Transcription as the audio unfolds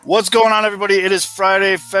What's going on, everybody? It is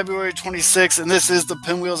Friday, February 26th, and this is the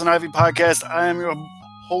Pinwheels and Ivy podcast. I am your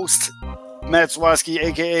host, Matt Zwaski,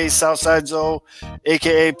 a.k.a. Southside Zoe,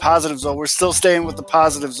 a.k.a. Positive Zoe. We're still staying with the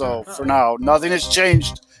Positive Zoe for now. Nothing has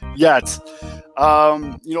changed yet.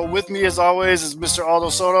 With me, as always, is Mr. Aldo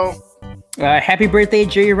Soto. Happy birthday,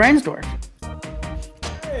 Jerry Reinsdorf.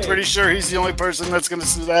 Pretty sure he's the only person that's going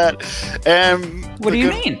to do that. And what do you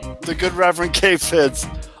mean? The good Reverend K. Fitz.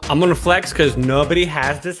 I'm going to flex because nobody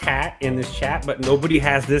has this hat in this chat, but nobody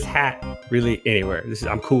has this hat really anywhere.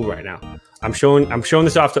 I'm cool right now. I'm showing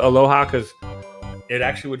this off to Aloha because it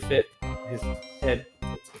actually would fit his head.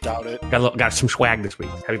 Doubt it. Got some swag this week.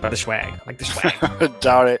 Happy about the swag. I like the swag.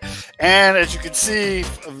 Doubt it. And as you can see,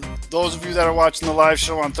 those of you that are watching the live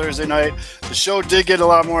show on Thursday night, the show did get a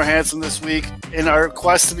lot more handsome this week in our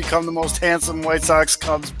quest to become the most handsome White Sox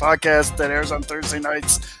Cubs podcast that airs on Thursday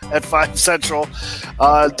nights at 5 Central.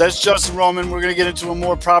 That's Justin Roman. We're going to get into a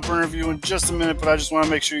more proper interview in just a minute, but I just want to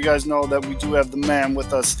make sure you guys know that we do have the man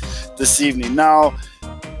with us this evening. Now,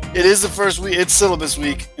 it is the first week. It's syllabus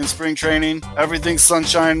week in spring training. Everything's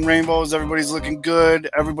sunshine, rainbows. Everybody's looking good.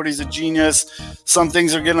 Everybody's a genius. Some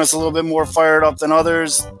things are getting us a little bit more fired up than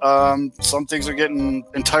others. Some things are getting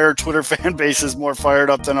entire Twitter fan bases more fired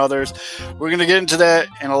up than others. We're going to get into that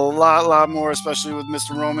and a lot more, especially with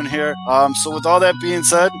Mr. Roman here. So with all that being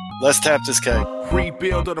said, let's tap this keg.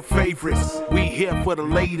 Rebuild of the favorites. We here for the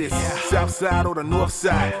latest. South side or the north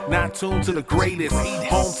side. Not tuned to the greatest.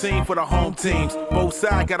 Home team for the home teams. Both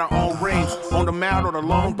sides got our own rings. On the mound or the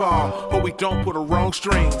long ball. But we don't put the wrong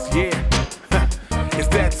strings. Yeah. It's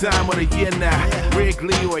that time of the year now.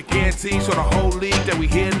 Wrigley or a guarantee, so the whole league that we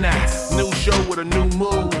hear now. New show with a new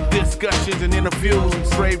mood. Discussions and interviews.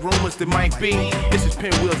 Trade rumors that might be. This is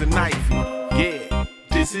Pinwheels and Ivy. Yeah.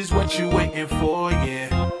 This is what you waiting for,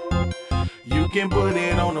 yeah. You can put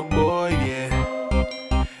it on the board,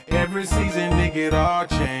 yeah. Every season, nigga, it all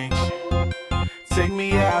change. Take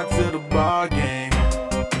me out to the ball game.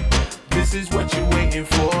 This is what you waiting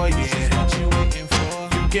for, yeah.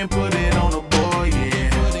 You can put it on the board,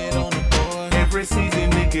 yeah. Every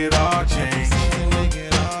season, nigga, it all change.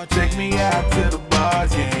 Take me out to the ball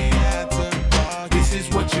game. This is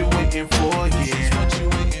what you waiting for,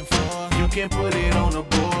 yeah. You can put it on the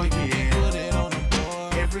board, yeah.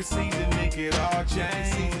 Every season, nigga, it all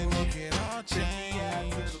change.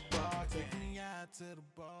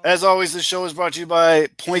 As always, this show is brought to you by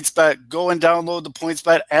PointsBet. Go and download the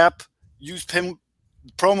PointsBet app. Use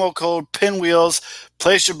promo code Pinwheels.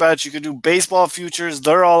 Place your bets. You can do baseball futures.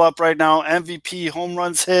 They're all up right now. MVP, home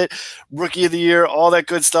runs hit, rookie of the year, all that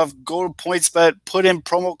good stuff. Go to PointsBet. Put in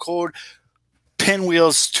promo code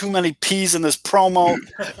Pinwheels. Too many P's in this promo.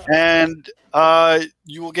 And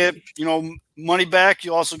you will get, money back.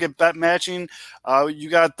 You also get bet matching. You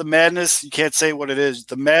got the madness. You can't say what it is.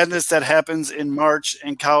 The madness that happens in March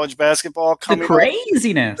in college basketball coming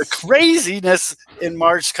craziness. The craziness in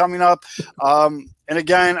March coming up. And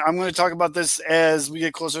again, I'm going to talk about this as we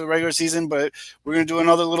get closer to the regular season, but we're going to do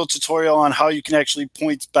another little tutorial on how you can actually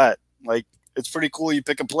points bet. Like, it's pretty cool. You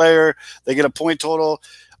pick a player, they get a point total.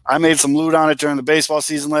 I made some loot on it during the baseball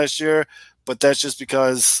season last year, but that's just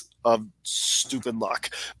because of stupid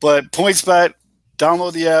luck. But PointsBet,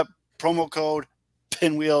 download the app, promo code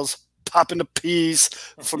Pinwheels, pop into P's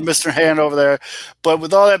from Mr. Hand over there. But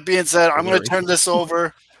with all that being said, I'm going to turn this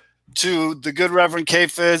over to the good Reverend K.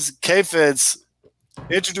 Fitz. K. Fitz,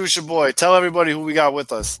 introduce your boy. Tell everybody who we got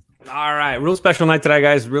with us. All right, real special night today,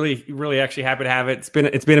 guys. Really actually happy to have it.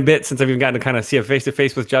 It's been a bit since I've even gotten to kind of see a face to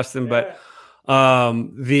face with Justin, but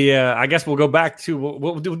I guess we'll go back to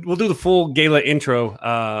we'll do the full gala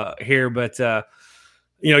intro here, but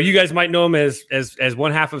you guys might know him as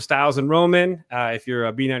one half of Styles and Roman. If you're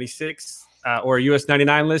a B96 or a US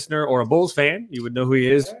 99 listener or a Bulls fan, you would know who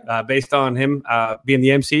he is based on him being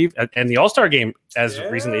the MC and the All-Star game as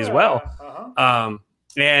recently as well.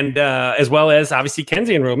 And as well as obviously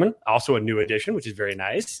Kenzie and Roman, also a new addition, which is very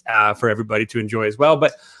nice for everybody to enjoy as well.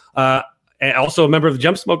 But and also a member of the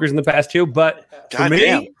Jump Smokers in the past too. But for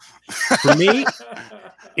me,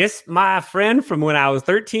 it's my friend from when I was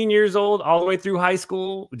 13 years old all the way through high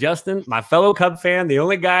school, Justin, my fellow Cub fan, the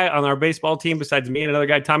only guy on our baseball team besides me and another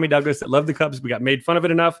guy, Tommy Douglas, that loved the Cubs. We got made fun of it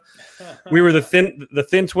enough. We were the thin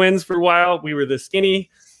twins for a while. We were the skinny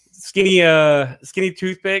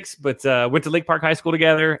toothpicks, but went to Lake Park High School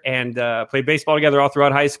together and played baseball together all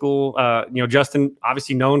throughout high school. Justin,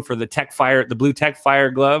 obviously known for the blue Tech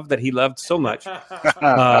Fire glove that he loved so much.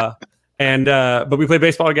 But we played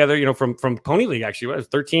baseball together, from Pony League, actually. I was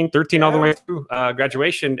 13 all the way through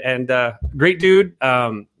graduation, and great dude.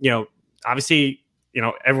 Obviously,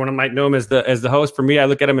 everyone might know him as the host. For me, I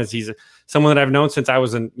look at him as he's someone that I've known since I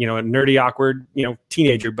was a nerdy, awkward,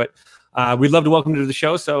 teenager. But we'd love to welcome you to the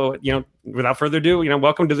show. So, without further ado,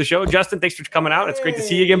 welcome to the show. Justin, thanks for coming out. It's great to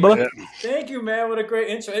see you again, brother. Thank you, man. What a great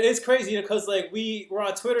intro. It's crazy, because we were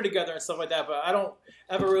on Twitter together and stuff like that, but I don't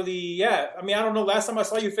ever really, I don't know. Last time I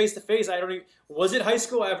saw you face to face, was it high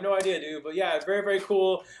school? I have no idea, dude. But yeah, it's very, very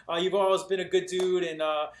cool. You've always been a good dude, and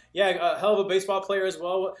a hell of a baseball player as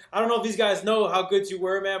well. I don't know if these guys know how good you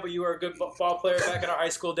were, man, but you were a good ball player back in our high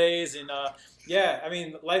school days. And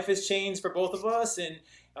life has changed for both of us, and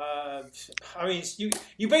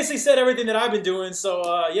you basically said everything that I've been doing. So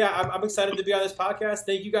I'm excited to be on this podcast.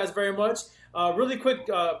 Thank you guys very much. Really quick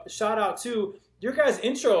shout out to your guys'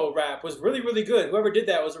 intro rap was really, really good. Whoever did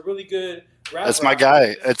that was a really good rap. That's my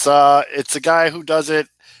guy. It's a guy who does it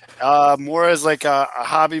more as like a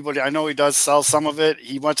hobby, but I know he does sell some of it.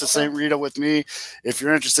 He went to St. Rita with me. If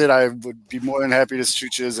you're interested, I would be more than happy to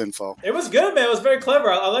shoot you his info. It was good, man. It was very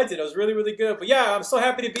clever. I liked it. It was really, really good. But yeah, I'm so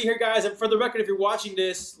happy to be here, guys. And for the record, if you're watching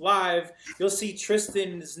this live, you'll see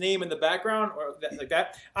Tristan's name in the background or like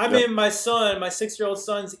that. I'm in my 6-year-old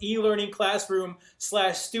son's e-learning classroom /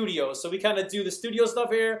 studio. So we kind of do the studio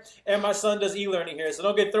stuff here, and my son does e-learning here. So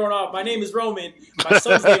don't get thrown off. My name is Roman. My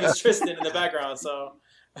son's name is Tristan in the background. So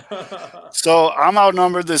I'm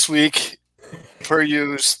outnumbered this week, per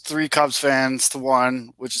use, 3 Cubs fans to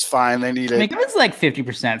 1, which is fine. They need it. I mean, it's like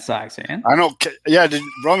 50% Sox fan. I know. Yeah,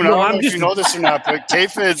 Roman, I don't know if you know this or not, but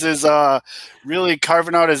K-Fizz is really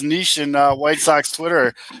carving out his niche in White Sox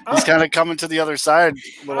Twitter. He's kind of coming to the other side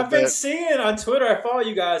a little bit. I've been seeing on Twitter, I follow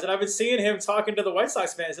you guys, and I've been seeing him talking to the White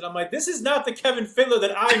Sox fans, and I'm like, this is not the Kevin Fiddler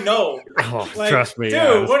that I know. Trust me.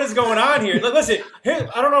 Dude, what is going on here? Listen,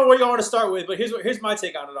 I don't know where you want to start with, but here's my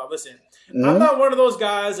take on it all. Listen, I'm not one of those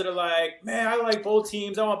guys that are like, man, I like both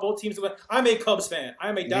teams. I want both teams to win. I'm a Cubs fan.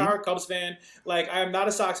 I'm a diehard Cubs fan. Like, I am not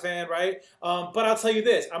a Sox fan, right? But I'll tell you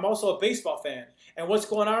this. I'm also a baseball fan. And what's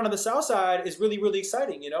going on the South Side is really, really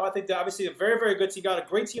exciting. I think that obviously a very, very good team. Got a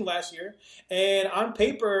great team last year. And on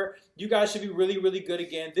paper, you guys should be really, really good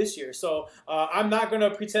again this year. So I'm not going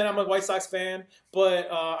to pretend I'm a White Sox fan,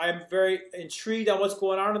 but I'm very intrigued on what's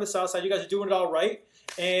going on the South Side. You guys are doing it all right.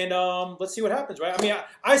 And let's see what happens, right? I mean,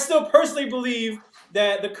 I still personally believe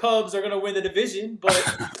that the Cubs are going to win the division, but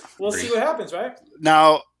we'll see what happens, right?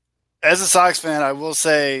 Now, as a Sox fan, I will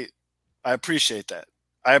say I appreciate that.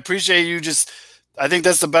 I appreciate you just – I think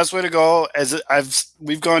that's the best way to go.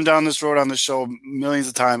 We've gone down this road on this show millions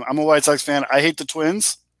of times. I'm a White Sox fan. I hate the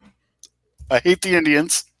Twins. I hate the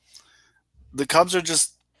Indians. The Cubs are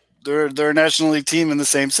just they're a National League team in the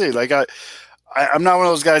same city. Like I'm not one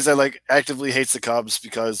of those guys that like actively hates the Cubs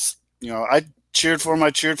because I cheered for them. I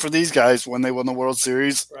cheered for these guys when they won the World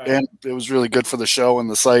Series, and it was really good for the show and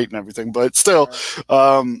the site and everything. But still,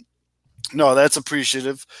 no, that's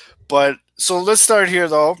appreciative. But so let's start here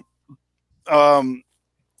though.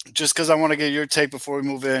 Just because I want to get your take before we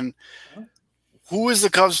move in. Who is the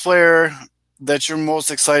Cubs player that you're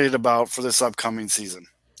most excited about for this upcoming season?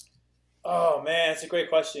 Oh man, that's a great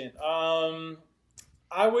question.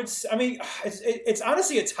 It's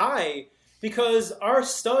honestly a tie because our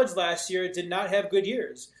studs last year did not have good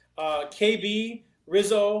years. KB,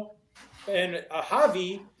 Rizzo, and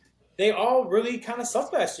Javi, they all really kind of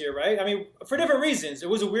sucked last year, right? I mean, for different reasons. It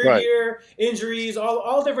was a weird year, injuries,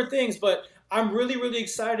 all different things. But I'm really, really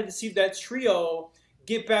excited to see that trio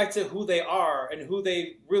get back to who they are and who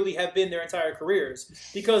they really have been their entire careers.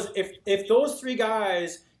 Because if those 3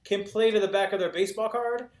 guys can play to the back of their baseball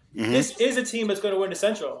card, this is a team that's going to win the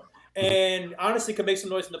Central. And honestly could make some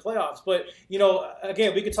noise in the playoffs. But,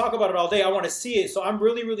 again, we could talk about it all day. I want to see it. So I'm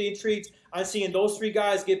really, really intrigued on seeing those 3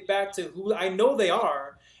 guys get back to who I know they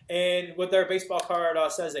are and what their baseball card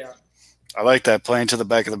says they are. I like that, playing to the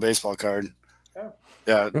back of the baseball card.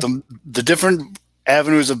 Yeah, the different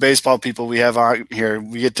avenues of baseball people we have on here,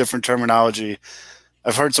 we get different terminology.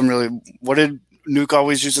 I've heard some really – what did Nuke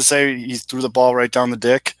always used to say? He threw the ball right down the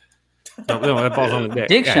dick. No, that ball's on the dick.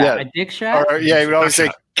 Dick shot. A dick shot? Or, he would always say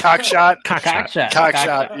cock shot. Cock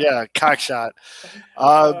shot. Yeah, cock shot.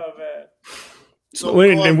 So,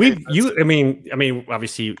 and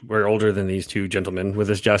obviously we're older than these 2 gentlemen with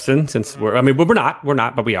us, Justin, since we're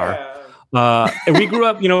not, but we are. And we grew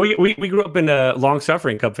up, we grew up in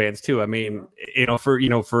long-suffering Cub fans too. I mean,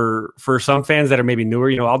 for some fans that are maybe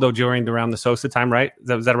newer, Aldo joined around the Sosa time, right?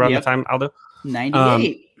 Was that around the time, Aldo?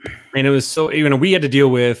 98. And it was so, we had to deal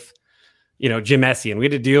with, Jim Essien. We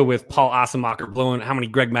had to deal with Paul Asemacher blowing how many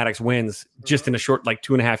Greg Maddux wins just in a short,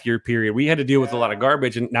 2.5 year period. We had to deal with a lot of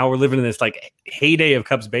garbage, and now we're living in this heyday of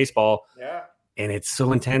Cubs baseball. Yeah. And it's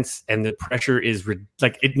so intense, and the pressure is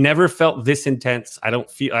it never felt this intense. I don't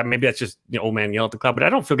feel maybe that's just old man yell at the club, but I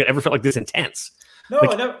don't feel it ever felt like this intense. No,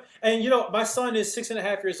 no. And my son is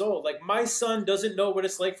 6.5 years old. Like, my son doesn't know what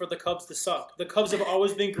it's like for the Cubs to suck. The Cubs have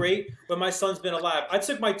always been great when my son's been alive. I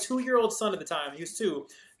took my 2-year-old son at the time, he was 2,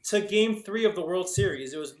 to Game 3 of the World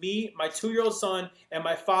Series. It was me, my 2-year-old son, and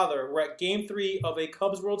my father were at Game 3 of a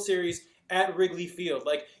Cubs World Series at Wrigley Field.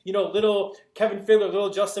 Like, little Kevin Fiddler, little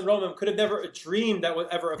Justin Roman could have never dreamed that would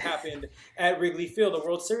ever have happened at Wrigley Field, a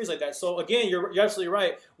World Series like that. So again, you're absolutely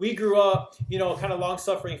right. We grew up, kind of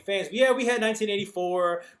long-suffering fans. Yeah, we had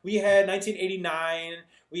 1984, we had 1989,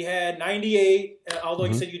 we had 98, although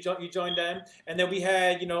you said you joined them, and then we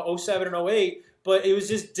had 07 and 08. But it was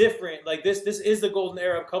just different. Like, this is the golden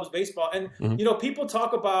era of Cubs baseball. And, people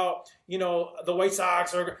talk about, the White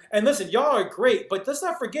Sox. And listen, y'all are great. But let's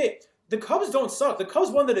not forget, the Cubs don't suck. The Cubs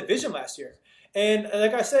won the division last year. And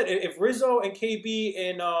like I said, if Rizzo and KB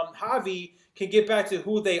and Javi can get back to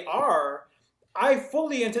who they are, I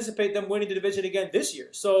fully anticipate them winning the division again this year.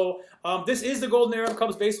 So this is the golden era of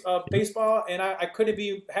Cubs baseball. And I couldn't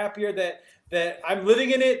be happier that I'm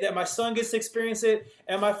living in it, that my son gets to experience it,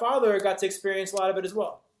 and my father got to experience a lot of it as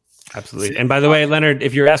well. Absolutely. And by the way, Leonard,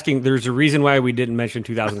 if you're asking, there's a reason why we didn't mention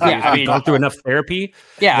 2003. We've gone through enough therapy.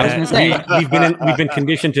 Yeah, I was going to say we've been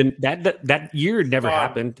conditioned to that year never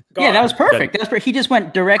happened. Yeah, that was perfect. He just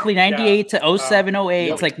went directly 98 to 07, 08.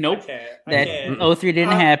 It's like, nope, that 03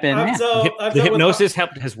 didn't happen. The hypnosis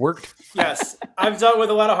has worked. Yes, I've dealt with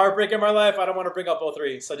a lot of heartbreak in my life. I don't want to bring up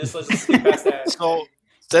 03, so let's just skip past that. So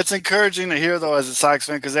that's encouraging to hear, though, as a Sox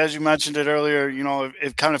fan, because as you mentioned it earlier,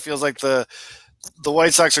 it kind of feels like the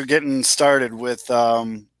White Sox are getting started with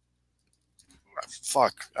I've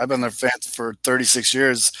been their fan for 36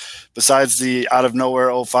 years. Besides the out of nowhere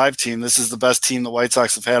 05 team, this is the best team the White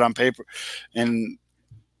Sox have had on paper. And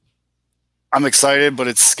I'm excited, but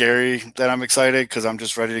it's scary that I'm excited because I'm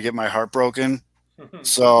just ready to get my heart broken.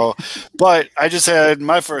 So, but I just had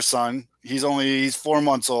my first son. He's 4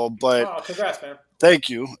 months old, but congrats, man. Thank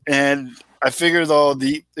you. And I figure, though,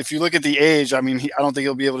 if you look at the age, I mean, I don't think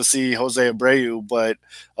he'll be able to see Jose Abreu, but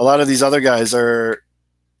a lot of these other guys are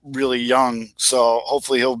really young. So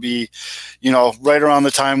hopefully he'll be, right around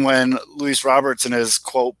the time when Luis Roberts in his,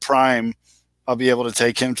 quote, prime, I'll be able to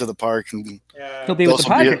take him to the park. And he'll be with the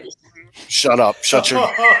Padres. Shut up. Shut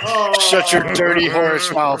your dirty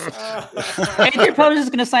horse mouth. You're probably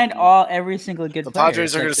just going to sign every single good player. The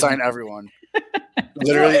Padres are going to sign everyone.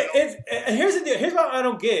 Literally. Here's the deal. Here's what I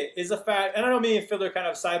don't get is the fact, and I know me and Fiddler kind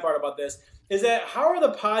of sidebarred about this, is that how are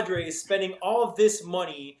the Padres spending all of this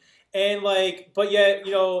money and but yet,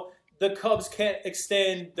 the Cubs can't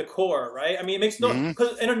extend the core, right? I mean, it makes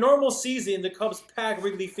because in a normal season, the Cubs pack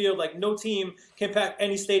Wrigley Field like no team can pack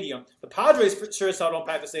any stadium. The Padres for sure as hell don't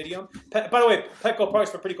pack the stadium. By the way, Petco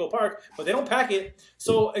Park's a pretty cool park, but they don't pack it.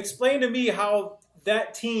 So explain to me how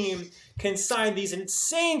that team can sign these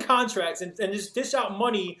insane contracts and just dish out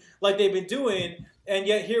money like they've been doing, and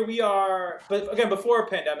yet here we are. But again, before a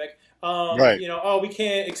pandemic, right? We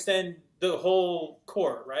can't extend the whole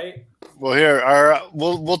core, right? Well, here,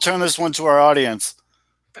 we'll turn this one to our audience.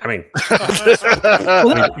 I mean,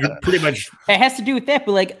 you're pretty much. It has to do with that,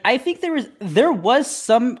 but I think there was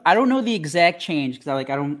some. I don't know the exact change because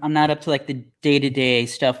I'm not up to the day-to-day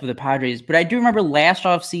stuff with the Padres, but I do remember last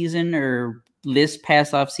off season or this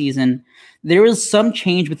past off season, there was some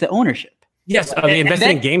change with the ownership. Yes, they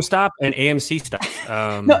invested in GameStop and AMC stuff.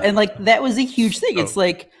 No, and that was a huge thing. It's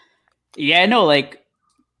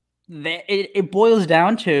it boils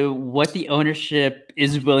down to what the ownership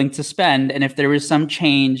is willing to spend, and if there was some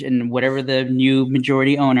change in whatever the new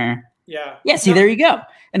majority owner. Yeah. See, there you go.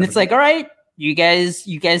 And it's all right, you guys.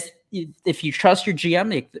 If you trust your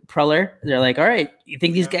GM, Preller, they're all right, you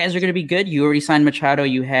think these guys are going to be good? You already signed Machado.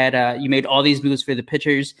 You had you made all these moves for the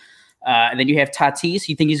pitchers. And then you have Tatis.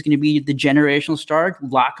 You think he's going to be the generational star?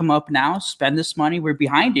 Lock him up now. Spend this money. We're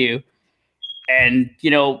behind you. And,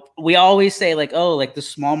 we always say the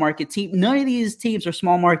small market team. None of these teams are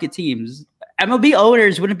small market teams. MLB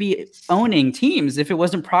owners wouldn't be owning teams if it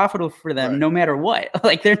wasn't profitable for them, no matter what.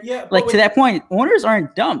 To that point, owners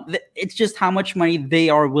aren't dumb. It's just how much money they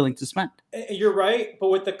are willing to spend. You're right, but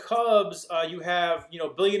with the Cubs, you have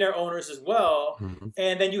billionaire owners as well,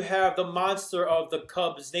 and then you have the monster of the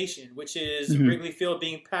Cubs nation, which is Wrigley Field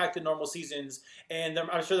being packed in normal seasons, and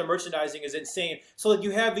I'm sure the merchandising is insane. So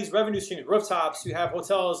you have these revenue streams, rooftops, you have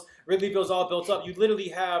hotels. Wrigley Field's all built up. You literally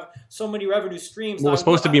have so many revenue streams. Well, it was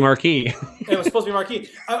supposed to be marquee. It was supposed to be marquee.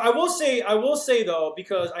 I will say though,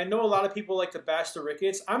 because I know a lot of people like to bash the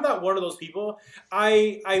Ricketts. I'm not one of those people.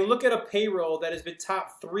 I look at a payroll that has been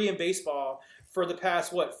top 3 in baseball for the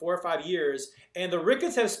past 4 or 5 years, and the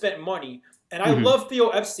Ricketts have spent money. And I love Theo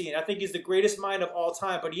Epstein. I think he's the greatest mind of all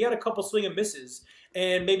time, but he had a couple swing and misses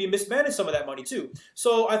and maybe mismanaged some of that money too.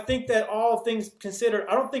 So I think that all things considered,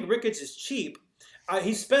 I don't think Ricketts is cheap.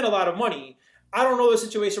 He spent a lot of money. I don't know the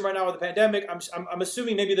situation right now with the pandemic. I'm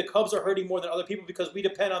assuming maybe the Cubs are hurting more than other people because we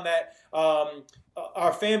depend on that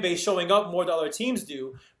our fan base showing up more than other teams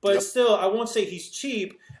do. But still, I won't say he's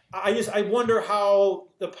cheap. I wonder how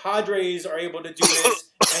the Padres are able to do this,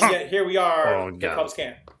 and yet here we are. The Cubs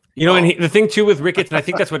can't. You know, and the thing too with Ricketts, and I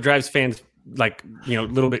think that's what drives fans like, you know,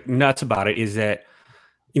 a little bit nuts about it, is that,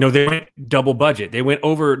 you know, they went double budget. They went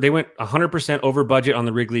 100% over budget on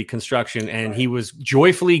the Wrigley construction, and he was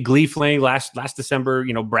joyfully, gleefully last December,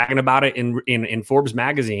 you know, bragging about it in Forbes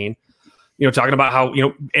magazine, you know, talking about how, you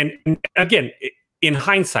know, and again, in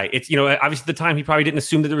hindsight, it's, you know, obviously at the time he probably didn't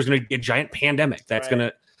assume that there was going to be a giant pandemic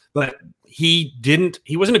but he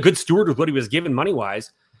wasn't a good steward with what he was given money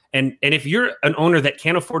wise. And if you're an owner that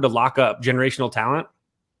can't afford to lock up generational talent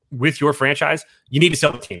with your franchise, you need to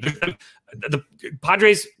sell the team. The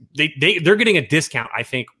Padres, they're getting a discount, I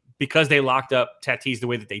think, because they locked up Tatis the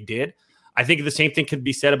way that they did. I think the same thing could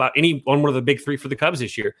be said about one of the big three for the Cubs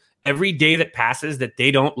this year. Every day that passes that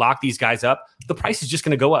they don't lock these guys up, the price is just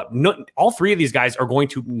going to go up. All three of these guys are going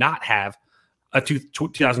to not have a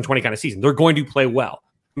 2020 kind of season. They're going to play well.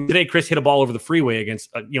 Today, Chris hit a ball over the freeway against,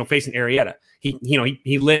 facing Arrieta. He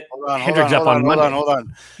lit Hendricks up on Monday. Hold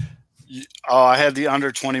on. Oh, I had the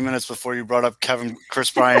under 20 minutes before you brought up Chris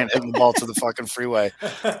Bryant hitting the ball to the fucking freeway.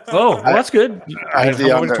 Oh, well, that's good. I had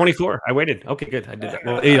the under 24. I waited. Okay, good. I did that.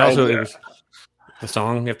 Well, it was the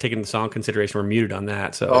song. I've taken the song consideration. We're muted on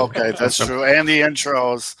that. So okay, that's true. And the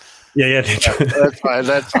intros. Yeah.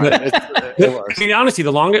 That's fine. It works. I mean, honestly,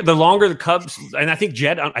 the longer the Cubs, and I think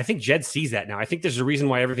Jed sees that now. I think there's a reason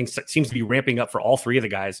why everything seems to be ramping up for all three of the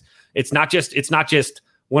guys. It's not just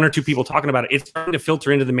one or two people talking about it. It's starting to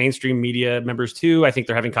filter into the mainstream media members too. I think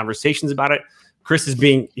they're having conversations about it. Chris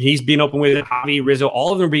he's being open with it. Javi, Rizzo,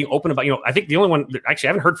 all of them are being open about, I think the only one, actually,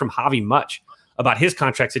 I haven't heard from Javi much about his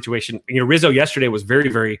contract situation. Rizzo yesterday was very,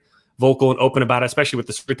 very vocal and open about it, especially with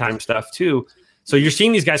the springtime stuff too. So you're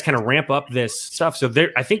seeing these guys kind of ramp up this stuff. So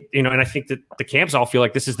I think, and I think that the camps all feel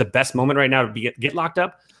like this is the best moment right now to get locked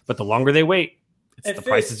up. But the longer they wait, the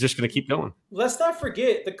price is just going to keep going. Let's not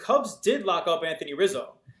forget, the Cubs did lock up Anthony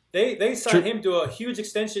Rizzo. They signed him to a huge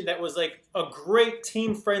extension that was like a great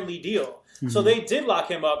team-friendly deal. Mm-hmm. So they did lock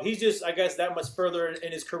him up. He's just, I guess, that much further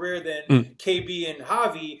in his career than KB and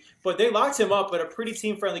Javi. But they locked him up with a pretty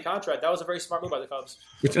team-friendly contract. That was a very smart move by the Cubs.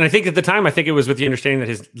 And I think at the time, it was with the understanding that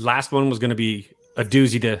his last one was going to be a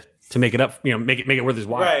doozy to make it up, make it worth his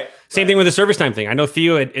while. Right. Same thing with the service time thing. I know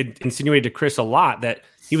Theo had insinuated to Chris a lot that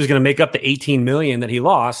he was going to make up the $18 million that he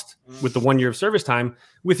lost with the 1 year of service time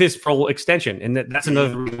with his full extension. And that's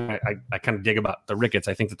another reason I kind of dig about the Ricketts.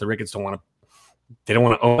 I think that the Ricketts don't want to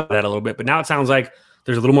own that a little bit, but now it sounds like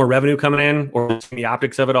there's a little more revenue coming in, or the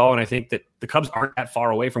optics of it all. And I think that the Cubs aren't that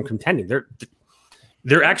far away from contending.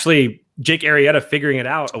 They're actually Jake Arrieta figuring it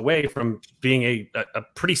out away from being a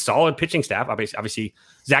pretty solid pitching staff. Obviously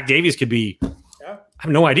Zach Davies could be, I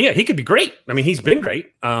have no idea. He could be great. I mean, he's been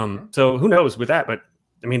great. So who knows with that, but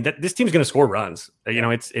I mean, this team's going to score runs. And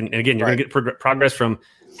again, you're going to get progress from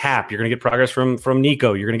Hap. You're going to get progress from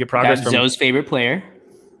Nico. You're going to get progress from Zoe's favorite player,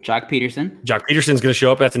 Jock Peterson. Jock Peterson's going to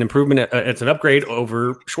show up. That's an improvement. It's an upgrade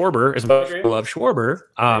over Schwarber. As much as I love Schwarber,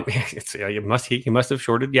 he must have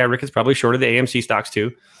shorted. Yeah, Ricketts probably shorted the AMC stocks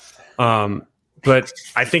too. But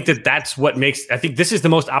I think that's what makes. I think this is the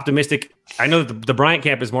most optimistic. I know that the Bryant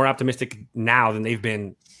camp is more optimistic now than they've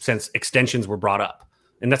been since extensions were brought up.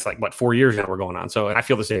 And that's 4 years now we're going on. So, and I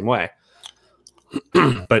feel the same way.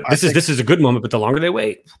 But this is a good moment. But the longer they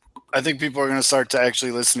wait, I think people are going to start to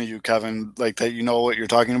actually listen to you, Kevin. Like that, what you're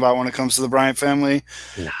talking about when it comes to the Bryant family.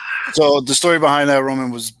 Nah. So the story behind that,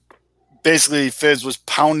 Roman, was basically Fizz was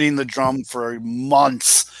pounding the drum for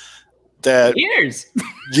months. Years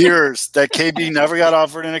that KB never got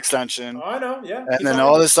offered an extension. Oh, I know, yeah. And then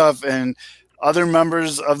all this stuff, and other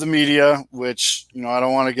members of the media, which I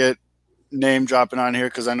don't want to get name dropping on here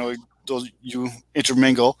because I know you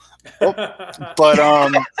intermingle, but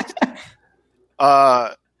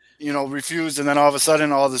refused, and then all of a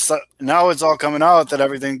sudden, all this stuff. Now it's all coming out that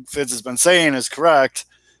everything Fitz has been saying is correct,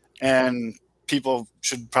 and people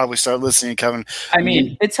should probably start listening, Kevin. I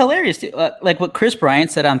mean, it's hilarious too. Like what Chris Bryant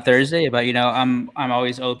said on Thursday about, I'm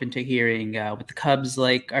always open to hearing what the Cubs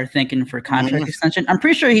are thinking for contract extension. I'm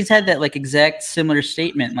pretty sure he's had that exact similar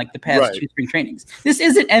statement the past 2 spring trainings. This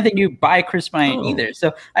isn't anything new by Chris Bryant either.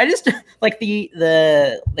 So I just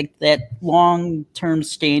that long-term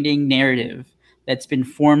standing narrative that's been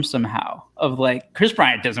formed somehow of like Kris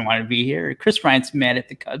Bryant doesn't want to be here. Kris Bryant's mad at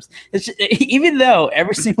the Cubs. It's just, even though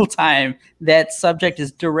every single time that subject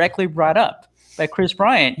is directly brought up by Kris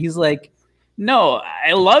Bryant, he's like, no,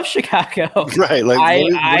 I love Chicago. Right. Like,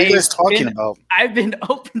 what are you guys talking about? I've been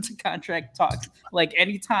open to contract talks. Like,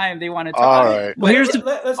 anytime they want to talk. All right. Well, here's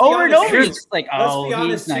over and over. It's like, oh,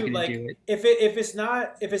 he's not going to do it. If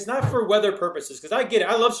it's not for weather purposes, because I get it.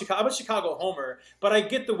 I love Chicago. I'm a Chicago homer, but I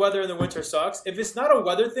get the weather in the winter sucks. If it's not a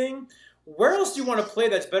weather thing, where else do you want to play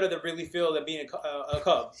that's better than Wrigley Field than being a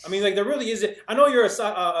Cub? I mean, like, there really isn't. I know you're a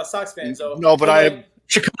Sox fan, so. No, but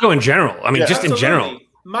Chicago in general. I mean, just in general.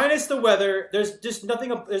 Minus the weather, there's just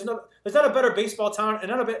nothing. There's not a better baseball town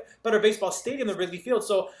and not a better baseball stadium than Wrigley Field.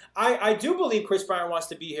 So I do believe Kris Bryant wants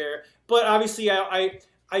to be here, but obviously I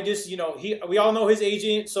just we all know his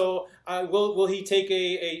agent. So will he take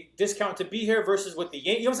a discount to be here versus with the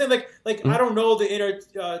Yankees? You know what I'm saying? Like I don't know the inner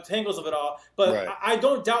tangles of it all, but right. I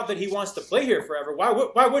don't doubt that he wants to play here forever.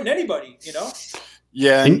 Why wouldn't anybody?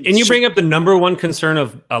 Yeah, and you bring up the number one concern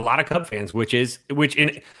of a lot of Cub fans, which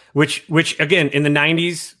again in the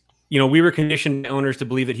 90s, we were conditioned owners to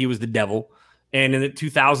believe that he was the devil, and in the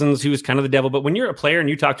 2000s he was kind of the devil. But when you're a player and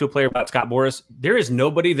you talk to a player about Scott Boras, there is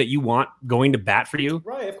nobody that you want going to bat for you,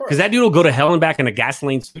 right? Of course, because that dude will go to hell and back in a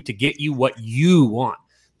gasoline suit to get you what you want.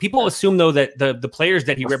 People assume though that the players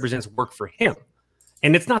that he represents work for him.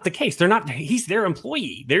 And it's not the case. They're not. He's their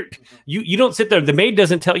employee. You don't sit there. The maid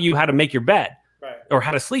doesn't tell you how to make your bed. Right. Or how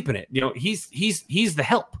to sleep in it. He's the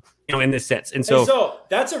help, in this sense. And so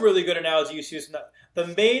that's a really good analogy you use. The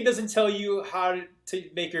maid doesn't tell you how to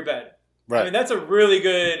make your bed. Right. I mean, that's a really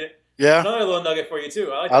good, another little nugget for you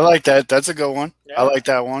too. I like that. That's a good one. Yeah. I like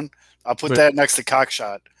that one. I'll put that next to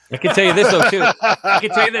Cockshot. I can tell you this though too. I can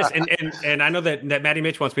tell you this, and I know that Matty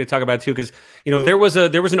Mitch wants me to talk about it too, because there was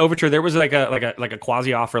an overture. There was like a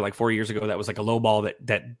quasi offer like 4 years ago that was like a low ball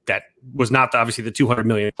that was not obviously the $200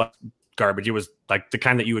 million plus garbage. It was like the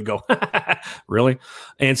kind that you would go, really?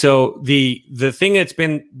 And so the thing that's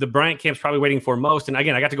been the Bryant camp's probably waiting for most, and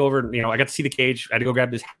again, I got to go over, I got to see the cage. I had to go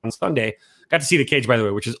grab this on Sunday. Got to see the cage, by the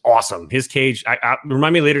way, which is awesome. His cage, I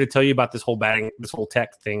remind me later to tell you about this whole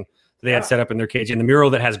tech thing they had set up in their cage, and the mural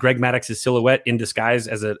that has Greg Maddox's silhouette in disguise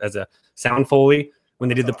as a sound Foley when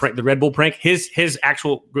they did the Red Bull prank. His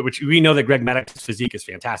actual, which we know that Greg Maddox's physique is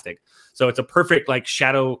fantastic. So it's a perfect like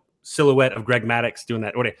shadow silhouette of Greg Maddux doing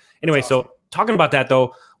that. Anyway, so talking about that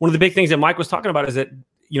though, one of the big things that Mike was talking about is that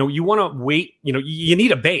you want to wait. You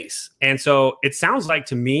need a base, and so it sounds like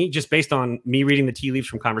to me, just based on me reading the tea leaves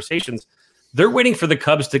from conversations, they're waiting for the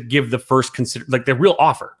Cubs to give the first the real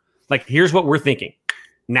offer. Like, here's what we're thinking.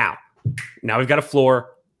 Now we've got a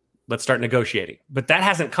floor. Let's start negotiating. But that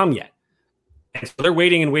hasn't come yet, and so they're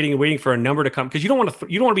waiting and waiting and waiting for a number to come, because you don't want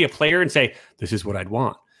to be a player and say, this is what I'd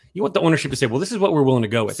want. You want the ownership to say, well, this is what we're willing to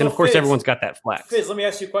go with. So and of course, everyone's got that flag. Fizz, let me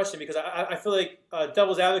ask you a question, because I feel like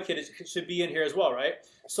devil's advocate should be in here as well, right?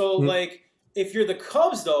 So, like, if you're the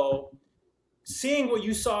Cubs, though, seeing what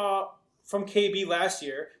you saw from KB last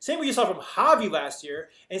year, seeing what you saw from Javi last year,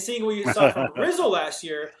 and seeing what you saw from Rizzo last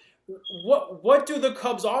year, what do the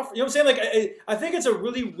Cubs offer? You know what I'm saying? Like, I think it's a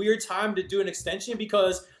really weird time to do an extension,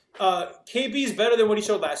 because KB is better than what he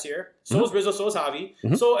showed last year. So is Rizzo, so is Javi.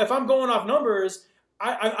 So if I'm going off numbers,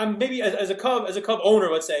 I'm maybe as a Cub owner,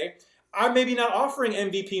 let's say, I'm maybe not offering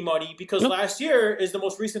MVP money, because last year is the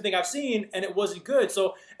most recent thing I've seen and it wasn't good.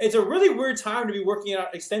 So it's a really weird time to be working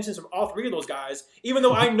out extensions from all three of those guys, even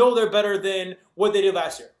though I know they're better than what they did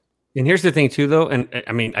last year. And here's the thing too, though, and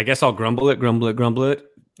I mean, I guess I'll grumble it.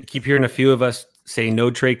 I keep hearing a few of us say no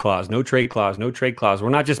trade clause. We're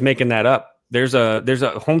not just making that up. There's a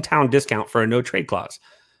hometown discount for a no trade clause,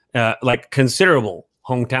 like considerable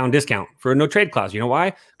hometown discount for a no trade clause. You know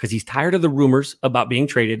why? Because he's tired of the rumors about being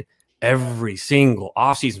traded every single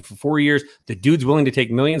offseason for 4 years. The dude's willing to take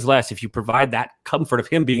millions less if you provide that comfort of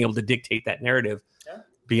him being able to dictate that narrative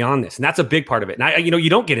beyond this. And that's a big part of it. And you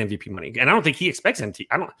don't get MVP money. And I don't think he expects MVP.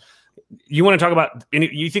 You want to talk about,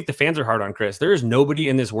 you think the fans are hard on Kris. There is nobody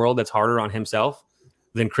in this world that's harder on himself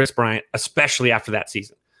than Kris Bryant, especially after that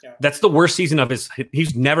season. Yeah. That's the worst season of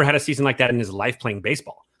he's never had a season like that in his life playing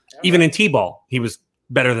baseball. Yeah, even in T-ball, he was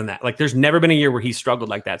better than that. Like, there's never been a year where he struggled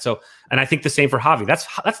like that. So, and I think the same for Javi.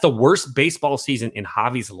 That's the worst baseball season in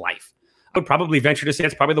Javi's life. I would probably venture to say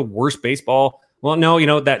it's probably the worst baseball. Well,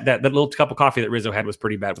 no, that little cup of coffee that Rizzo had was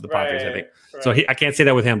pretty bad with the Padres, I think. Right. So I can't say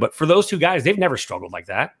that with him. But for those two guys, they've never struggled like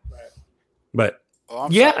that. Right. But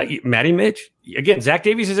Matty Mitch, again, Zach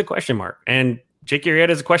Davies is a question mark, and Jake Arrieta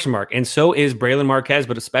is a question mark, and so is Braylon Marquez,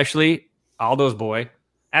 but especially Aldo's boy,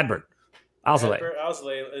 Adbert Alzolay,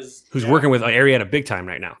 who's working with Arrieta big time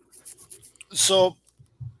right now. So,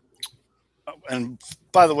 And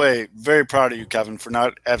by the way, very proud of you, Kevin, for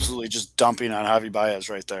not absolutely just dumping on Javi Baez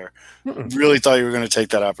right there. Really thought you were going to take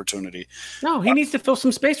that opportunity. No, he needs to fill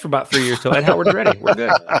some space for about 3 years till Ed Howard's ready. We're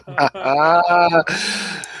good.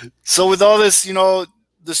 So with all this, the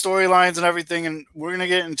storylines and everything, and we're going to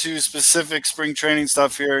get into specific spring training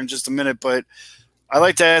stuff here in just a minute, but I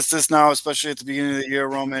like to ask this now, especially at the beginning of the year,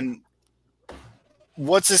 Roman.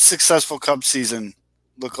 What's a successful Cubs season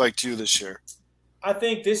look like to you this year? I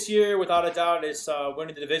think this year, without a doubt, is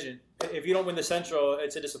winning the division. If you don't win the Central,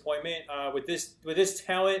 it's a disappointment. With this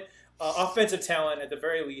talent, offensive talent at the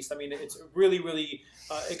very least, I mean, it's really, really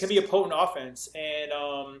it can be a potent offense. And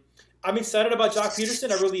I'm excited about Jock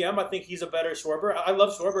Peterson. I really am. I think he's a better Schwarber. I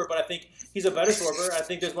love Schwarber, but I think he's a better Schwarber. I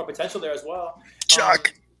think there's more potential there as well.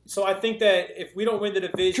 Jock. So I think that if we don't win the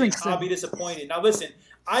division, I'll be disappointed. Now, listen,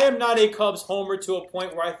 I am not a Cubs homer to a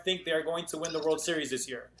point where I think they are going to win the World Series this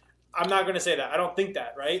year. I'm not going to say that. I don't think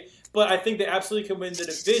that, right? But I think they absolutely can win the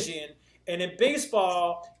division. And in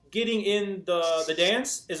baseball, getting in the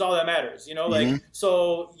dance is all that matters,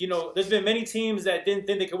 So, there's been many teams that didn't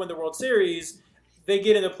think they could win the World Series. They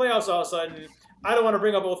get in the playoffs all of a sudden. I don't want to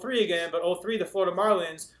bring up 03 again, but 03, the Florida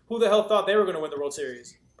Marlins, who the hell thought they were going to win the World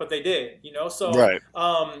Series? But they did, So right.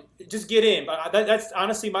 Just get in. But that's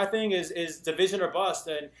honestly my thing is division or bust,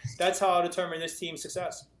 and that's how I'll determine this team's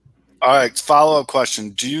success. All right, follow-up question.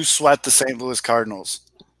 Do you sweat the St. Louis Cardinals?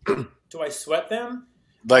 Do I sweat them?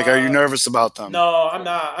 Are you nervous about them? No, I'm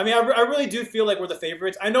not. I mean, I really do feel like we're the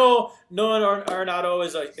favorites. I know Nolan Arenado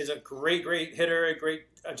is a great hitter, a great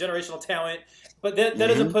generational talent, but that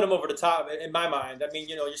doesn't put him over the top in my mind. I mean,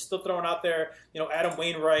 you're still throwing out there, Adam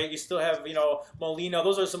Wainwright. You still have, Molina.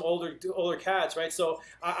 Those are some older cats, right? So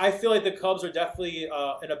I feel like the Cubs are definitely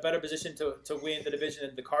in a better position to win the division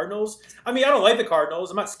than the Cardinals. I mean, I don't like the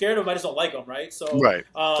Cardinals. I'm not scared of them. I just don't like them, right? So right,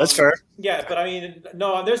 that's fair. Yeah, but I mean,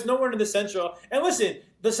 no, there's no one in the Central. And listen,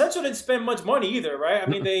 the Central didn't spend much money either, right? I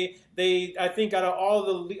mean, they I think out of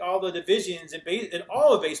all the divisions in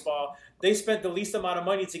all of baseball, they spent the least amount of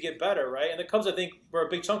money to get better, right? And the Cubs, I think, were a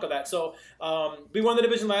big chunk of that. So we won the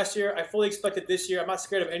division last year. I fully expect it this year. I'm not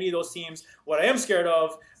scared of any of those teams. What I am scared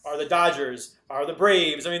of are the Dodgers, are the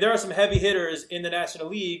Braves. I mean, there are some heavy hitters in the National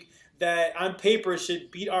League that on paper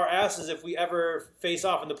should beat our asses if we ever face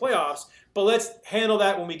off in the playoffs. But let's handle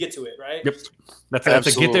that when we get to it, right? Yep.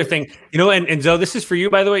 That's a get there thing. And Zoe, this is for you,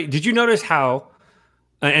 by the way. Did you notice how,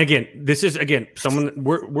 and again, this is, someone,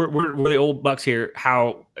 we're the old Bucks here,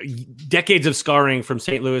 how decades of scarring from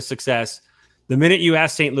St. Louis success, the minute you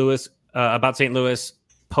asked St. Louis about St. Louis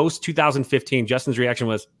post-2015, Justin's reaction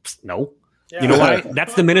was, no. Yeah. You know why?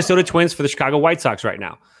 That's the Minnesota Twins for the Chicago White Sox right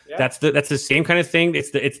now. Yeah. That's the same kind of thing.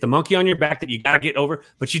 It's the monkey on your back that you got to get over,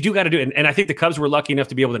 but you do got to do it. And I think the Cubs were lucky enough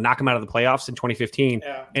to be able to knock them out of the playoffs in 2015,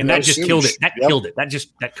 and that just killed it. That killed it. That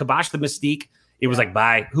kiboshed the mystique. It was like,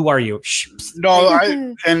 bye. Who are you? No,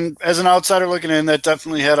 and as an outsider looking in, that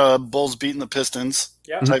definitely had a Bulls beating the Pistons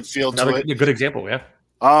type feel to it. A good example, yeah.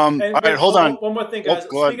 All right, hold on. One more thing, guys.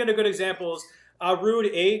 Speaking of good examples. Rude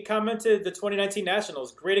 8 commented the 2019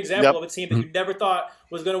 Nationals. Great example of a team that you never thought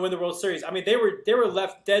was going to win the World Series. I mean, they were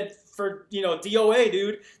left dead for DOA,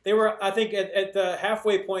 dude. They were, I think, at the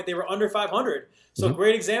halfway point, they were under 500. So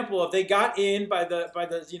great example of they got in by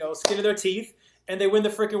the skin of their teeth, and they win the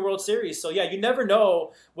freaking World Series. So yeah, you never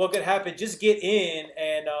know what could happen. Just get in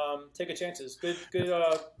and take a chances. Good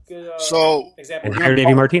example. And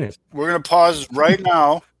Davey Martinez. We're gonna pause right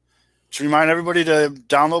now to remind everybody to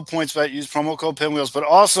download PointsBet, use promo code Pinwheels, but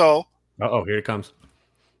also, here it comes.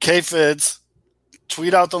 KFids,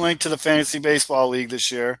 tweet out the link to the Fantasy Baseball League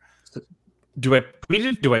this year. Do I tweet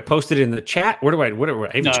it? Do I post it in the chat? Where do I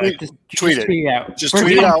tweet it? Just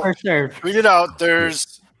tweet it out. Tweet it out.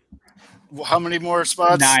 There's how many more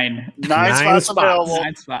spots? 9. 9 spots available.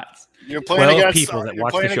 9 spots. You're playing against people that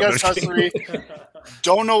watch the show. Us three.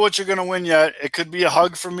 Don't know what you're going to win yet. It could be a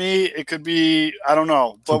hug for me. It could be, I don't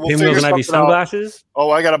know. But we'll figure something out. Sunglasses?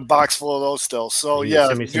 Oh, I got a box full of those still. So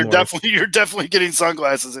yeah, you're definitely getting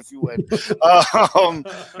sunglasses if you win. But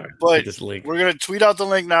we're going to tweet out the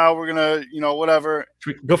link now. We're going to, whatever.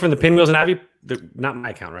 Go from the Pinwheels and Ivy, not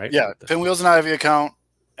my account, right? Yeah, Pinwheels and Ivy account,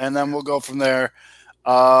 and then we'll go from there.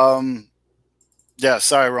 Yeah,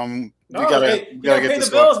 sorry, Roman. You gotta pay the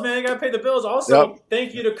bills, man. You gotta pay the bills. Also,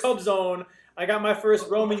 thank you to Cub Zone. I got my first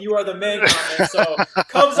Roman, you are the man comment. So,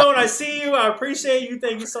 Cub Zone, I see you. I appreciate you.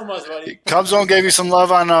 Thank you so much, buddy. Cub Zone gave you some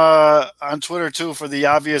love on Twitter, too, for the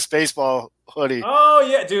Obvious Baseball hoodie. Oh,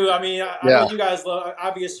 yeah, dude. I mean, I know you guys love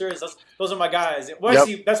Obvious shirts. Those are my guys. Well,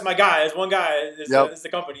 see, that's my guy. It's one guy. It's the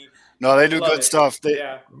company. No, they do good stuff.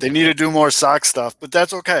 They need to do more sock stuff, but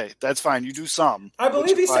that's okay. That's fine. You do some. I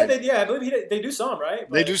believe he said that. Yeah, I believe they do some, right?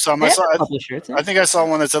 But they do some. I think I saw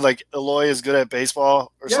one that said like Eloy is good at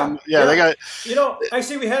baseball or something. Yeah, they got.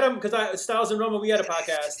 Actually, we had him because Styles and Roman. We had a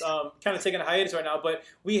podcast, kind of taking a hiatus right now, but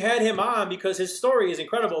we had him on because his story is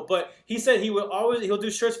incredible. But he said he'll do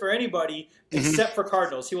shirts for anybody except for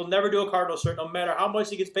Cardinals. He will never do a Cardinal shirt, no matter how much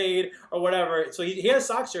he gets paid or whatever. So he has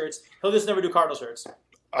sock shirts. He'll just never do Cardinal shirts.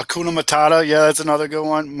 Akuna Matata, yeah, that's another good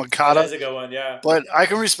one. Makata. That's a good one, yeah. But I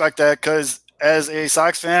can respect that because as a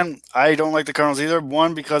Sox fan, I don't like the Cardinals either.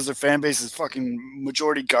 One, because their fan base is fucking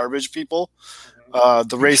majority garbage people. The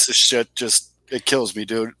racist shit it kills me,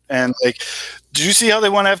 dude. And like, did you see how they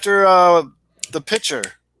went after the pitcher?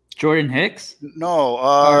 Jordan Hicks?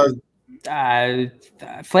 No,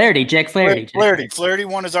 Flaherty, Jack Flaherty. Flaherty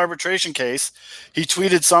won his arbitration case. He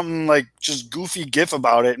tweeted something like just goofy gif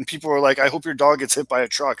about it, and people were like, "I hope your dog gets hit by a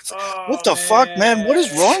truck." It's like, what the fuck, man? What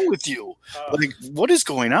is wrong with you? Like, what is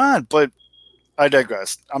going on? But I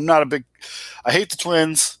digress. I hate the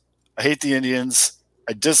Twins. I hate the Indians.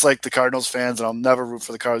 I dislike the Cardinals fans, and I'll never root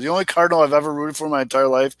for the Cardinals. The only Cardinal I've ever rooted for my entire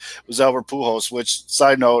life was Albert Pujols. Which,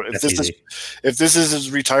 side note, if this is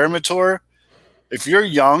his retirement tour, if you're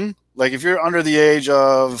young. Like, if you're under the age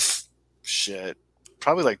of,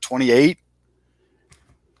 probably like 28.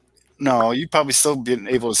 No, you'd probably still be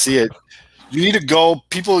able to see it. You need to go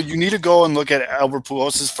and look at Albert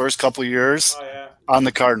Pujols' first couple years on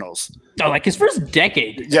the Cardinals. Oh, like his first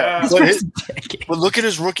decade. Yeah. But look at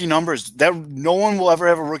his rookie numbers. That no one will ever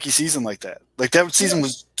have a rookie season like that. Like, that season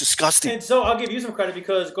was disgusting. And so I'll give you some credit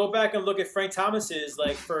because go back and look at Frank Thomas's,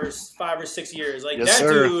 like, first 5 or 6 years. Like,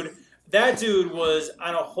 That dude was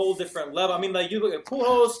on a whole different level. I mean, like, you look at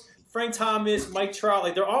Pujols, Frank Thomas, Mike Trout,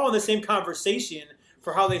 like, they're all in the same conversation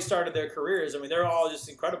for how they started their careers. I mean, they're all just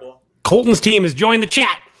incredible. Colton's team has joined the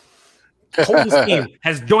chat. Colton's team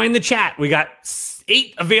has joined the chat. We got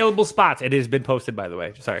 8 available spots. It has been posted, by the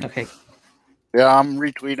way. Sorry. Okay. Yeah, I'm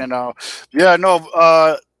retweeting now. Yeah,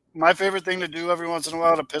 no, my favorite thing to do every once in a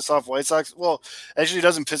while to piss off White Sox, well, actually it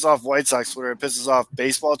doesn't piss off White Sox Twitter, it pisses off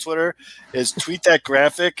baseball Twitter, is tweet that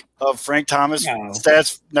graphic of Frank Thomas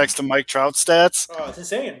stats next to Mike Trout stats. Oh, it's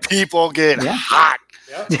insane. People get hot.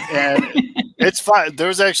 Yep. And it's fine. There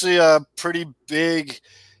was actually a pretty big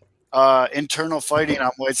internal fighting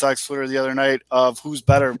on White Sox Twitter the other night of who's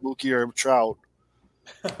better, Mookie or Trout.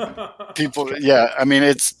 People, I mean,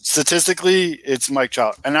 it's statistically, it's Mike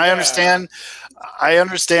Trout. And I understand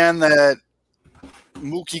that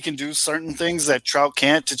Mookie can do certain things that Trout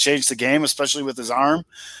can't to change the game, especially with his arm.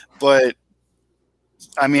 But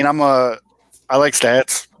I mean, I like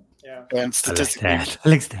stats. Yeah. And statistically, I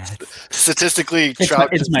like stats. Statistically, Trout.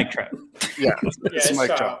 It's Mike Trout. Yeah, it's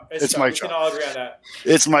Mike Trout. It's Mike Trout. We can all agree on that.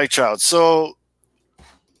 It's Mike Trout. So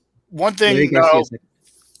one thing now.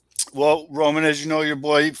 Well, Roman, as you know, your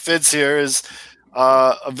boy Fitz here is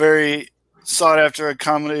a very sought-after,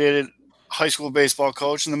 accommodated high school baseball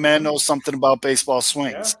coach, and the man knows something about baseball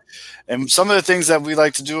swings. Yeah. And some of the things that we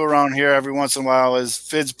like to do around here every once in a while is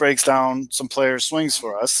Fitz breaks down some players' swings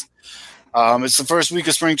for us. It's the first week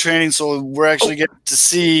of spring training, so we're actually getting to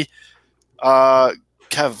see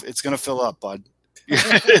Kev, it's going to fill up, bud.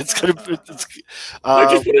 I just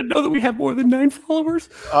want to know that we have more than 9 followers.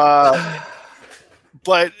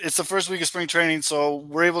 But it's the first week of spring training, so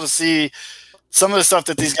we're able to see some of the stuff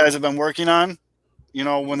that these guys have been working on, you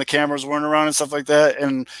know, when the cameras weren't around and stuff like that.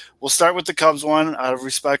 And we'll start with the Cubs one out of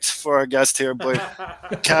respect for our guest here. But,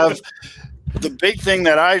 Kev, the big thing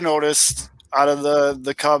that I noticed out of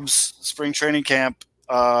the Cubs spring training camp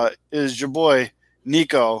is your boy,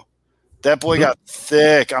 Nico. That boy got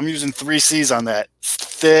thick. I'm using 3 C's on that.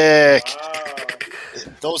 Thick. Wow.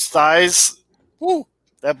 Those thighs, woo.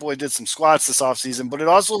 That boy did some squats this offseason, but it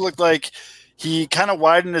also looked like he kind of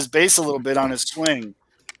widened his base a little bit on his swing.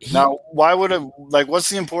 Now, what's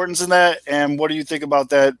the importance in that, and what do you think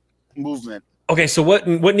about that movement? Okay, so what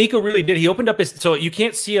Nico really did, he opened up his, so you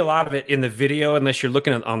can't see a lot of it in the video unless you're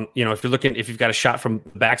looking on, you know, if you've got a shot from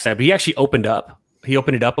the backside, but he actually opened up. He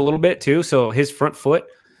opened it up a little bit too, so his front foot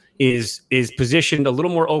is positioned a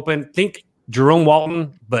little more open. Think Jerome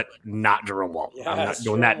Walton, but not Jerome Walton. Yes, I'm not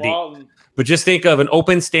going that deep. But just think of an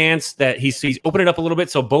open stance that he's opened it up a little bit.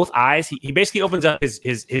 So both eyes, he basically opens up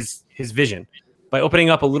his vision by opening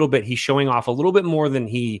up a little bit. He's showing off a little bit more than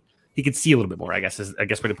he could see a little bit more, I guess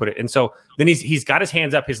way to put it. And so then he's got his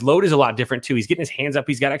hands up. His load is a lot different too. He's getting his hands up.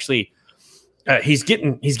 He's got actually, he's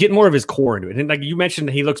getting more of his core into it. And like you mentioned,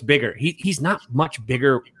 he looks bigger. He's not much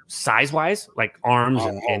bigger size wise, like arms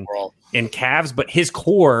and calves, but his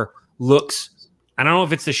core looks, I don't know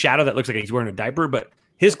if it's the shadow that looks like he's wearing a diaper, but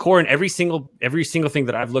his core and every single thing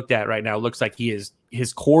that I've looked at right now looks like his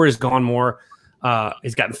core has gone more.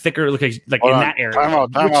 He's gotten thicker. Look like in that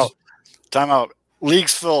area. Time out.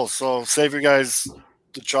 League's full, so save your guys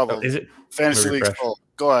the trouble. Is it Fantasy League's full?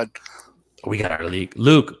 Go ahead. We got our league.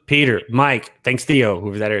 Luke, Peter, Mike. Thanks, Theo.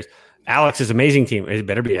 Whoever that is. Alex's amazing team. It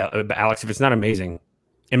better be Alex if it's not amazing.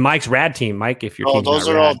 And Mike's rad team. Mike, if your team's those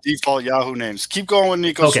not are rad. all default Yahoo names. Keep going with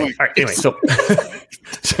Nico Swing. All right. Anyway, so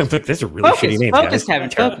these are really shitty names, guys.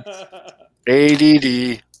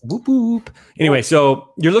 ADD. Boop boop. Anyway,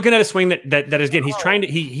 so you're looking at a swing that is again. He's trying to.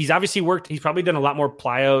 He's obviously worked. He's probably done a lot more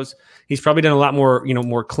plyos. He's probably done a lot more,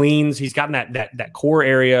 more cleans. He's gotten that core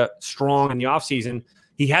area strong in the offseason.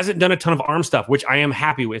 He hasn't done a ton of arm stuff, which I am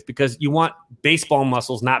happy with because you want baseball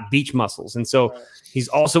muscles, not beach muscles. And so he's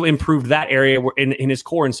also improved that area in his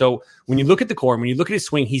core. And so when you look at the core, when you look at his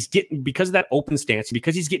swing, he's getting, because of that open stance,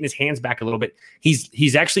 because he's getting his hands back a little bit,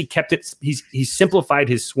 he's actually kept it. He's simplified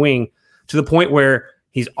his swing to the point where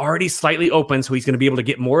he's already slightly open. So he's going to be able to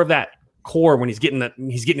get more of that core when he's getting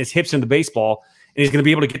his hips into baseball. And he's going to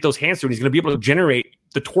be able to get those hands through. And he's going to be able to generate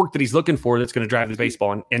the torque that he's looking for that's going to drive the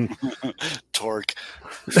baseball. And torque.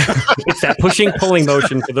 It's that pushing, pulling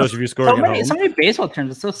motion for those of you scoring at home. So many baseball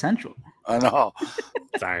terms. It's so central. I know.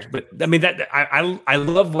 Sorry. But I mean, that I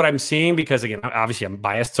love what I'm seeing because, again, obviously I'm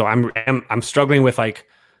biased. So I'm struggling with like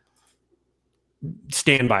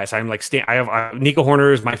stand bias. I'm like, I have Nico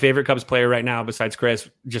Hoerner is my favorite Cubs player right now besides Chris,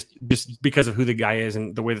 just because of who the guy is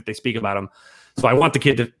and the way that they speak about him. So I want the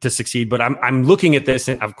kid to succeed, but I'm looking at this,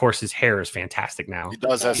 and of course his hair is fantastic now. He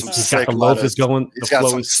does have some he's sick got the lettuce going. He's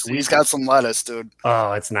got some lettuce, dude.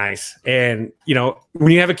 Oh, it's nice. And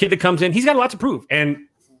when you have a kid that comes in, he's got a lot to prove. And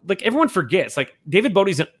like everyone forgets, like David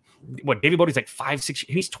Bodie's like 5-6.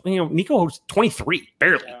 He's Nico's 23,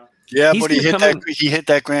 barely. Yeah, but he hit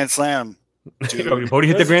that grand slam. Bodie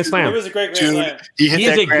hit the grand slam. It was a great grand slam. He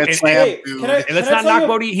hit that grand slam. Dude. And let's not knock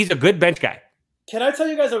Bodie. He's a good bench guy. Can I tell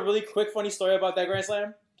you guys a really quick funny story about that grand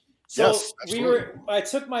slam? So yes, I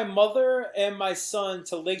took my mother and my son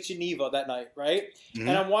to Lake Geneva that night, right? Mm-hmm.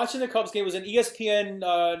 And I'm watching the Cubs game. It was an ESPN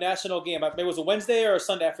national game. It was a Wednesday or a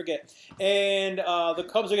Sunday, I forget. And the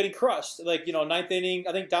Cubs are getting crushed, like ninth inning.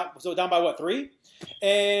 I think down by 3.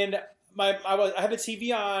 And I had the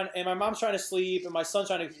TV on, and my mom's trying to sleep, and my son's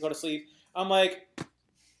trying to go to sleep. I'm like,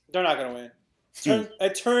 they're not gonna win. I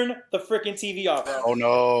turned the freaking TV off, bro. Oh,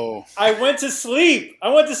 no. I went to sleep. I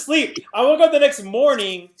woke up the next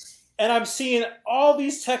morning, and I'm seeing all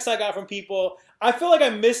these texts I got from people. I feel like I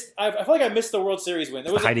missed the World Series win.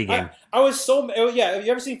 It was a Heidi game. I was so have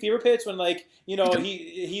you ever seen Fever Pitch when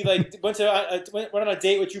he went on a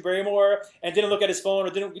date with Drew Barrymore and didn't look at his phone or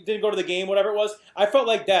didn't go to the game, whatever it was. I felt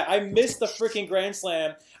like that. I missed the freaking grand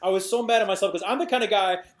slam. I was so mad at myself because I'm the kind of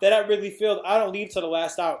guy that at Wrigley Field I don't leave till the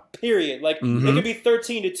last out. Period. Like it could be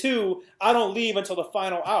 13-2. I don't leave until the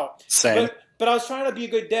final out. Same. But I was trying to be a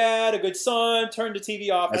good dad, a good son, turn the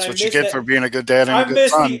TV off. That's what you get for being a good dad and a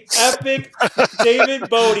good son. I missed the epic David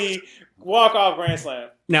Bodie walk-off grand slam.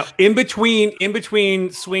 Now, in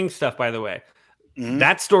between swing stuff, by the way,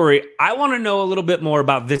 that story, I want to know a little bit more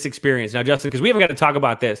about this experience. Now, Justin, because we haven't got to talk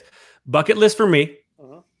about this. Bucket list for me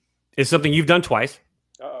is something you've done twice.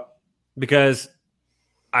 Uh-oh. Because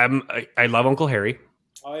I love Uncle Harry.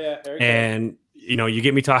 Oh, yeah. Harry and... you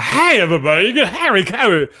get me talking. Hey, everybody! You get Harry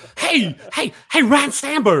Carey. Hey, Ryan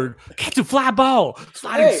Sandberg, catch a fly ball,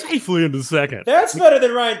 sliding safely into second. That's better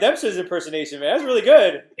than Ryan Dempster's impersonation, man. That's really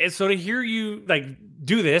good. And so to hear you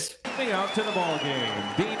do this, out to the ball game.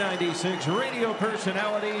 B96 radio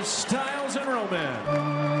personalities Styles and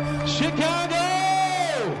Roman. Chicago,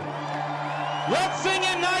 let's sing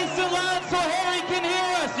it nice and loud so Harry can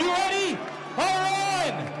hear us. You ready? A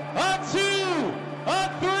 1, a 2, a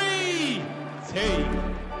 3. Take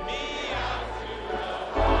me out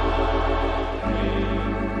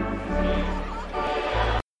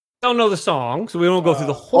don't know the song, so we won't go through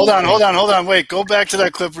the whole Hold on. Wait, go back to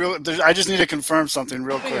that clip. I just need to confirm something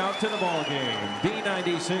real quick. Out to the ball game.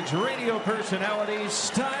 B96 radio personalities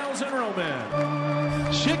Styles and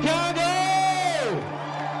Roman. Chicago,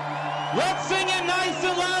 let's sing it nice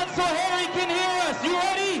and loud so Harry can hear us. You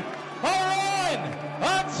ready? A 1,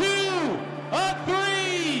 a 2, a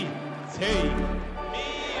 3. Take me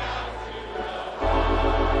out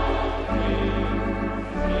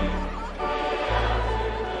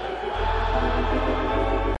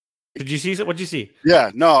Did you see? What'd you see? Yeah,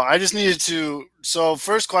 no, I just needed to. So,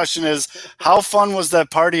 first question is, how fun was that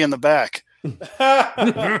party in the back? That's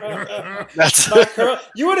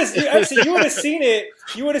you would have seen it.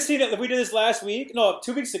 You would have seen it if we did this last week. No,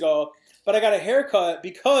 2 weeks ago. But I got a haircut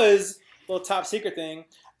because little top secret thing.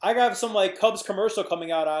 I got some like Cubs commercial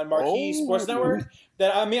coming out on Marquee Sports Network.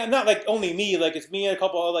 That I mean, not like only me, like it's me and a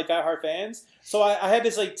couple of like diehard fans. So I had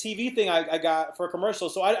this like TV thing I got for a commercial.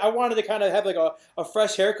 So I wanted to kind of have like a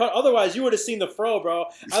fresh haircut. Otherwise, you would have seen the fro, bro.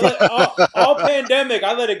 I let all pandemic,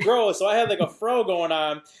 I let it grow. So I had like a fro going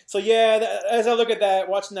on. So yeah, as I look at that,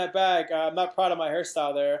 watching that back, I'm not proud of my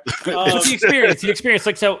hairstyle there. It's the experience. The experience.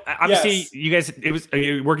 Like so, obviously, you guys. It was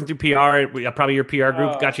you're working through PR. Probably your PR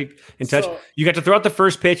group got you in touch. So, you got to throw out the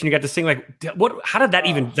first pitch, and you got to sing like what? How did that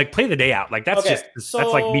even like play the day out? Like that's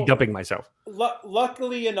that's like me dumping myself.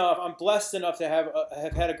 Luckily enough, I'm blessed enough to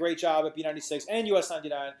have had a great job at B96 and US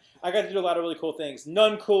 99. I got to do a lot of really cool things.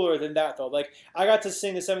 None cooler than that, though. Like, I got to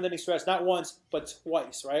sing the 7th inning stretch not once, but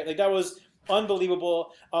twice, right? Like, that was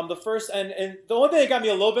unbelievable. The first and the only thing that got me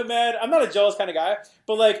a little bit mad, I'm not a jealous kind of guy,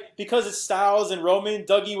 but like because it's Styles and Roman,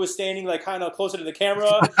 Dougie was standing like kind of closer to the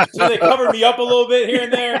camera, so they covered me up a little bit here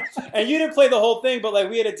and there. And you didn't play the whole thing, but like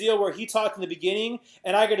we had a deal where he talked in the beginning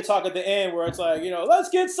and I get to talk at the end, where it's like, let's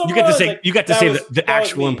get some. You get to say the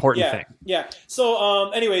actual important thing. Yeah. So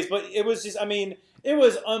anyways, but it was just, I mean, it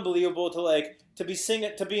was unbelievable to be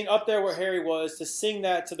singing, to being up there where Harry was, to sing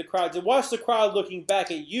that to the crowd, to watch the crowd looking back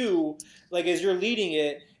at you, like as you're leading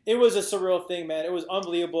it. It was a surreal thing, man. It was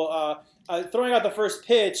unbelievable. Throwing out the first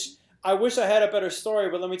pitch, I wish I had a better story,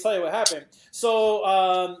 but let me tell you what happened. So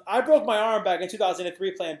I broke my arm back in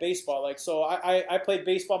 2003 playing baseball. Like, so I played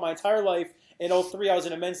baseball my entire life. In 2003, I was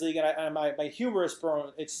in a men's league, and my humerus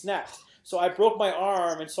bone, it snapped. So I broke my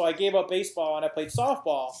arm, and so I gave up baseball, and I played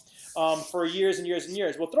softball for years and years and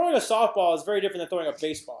years. Well, throwing a softball is very different than throwing a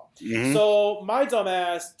baseball. Mm-hmm. So my dumb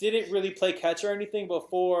ass didn't really play catch or anything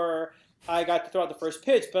before I got to throw out the first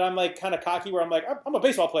pitch, but I'm like kind of cocky where I'm like, I'm a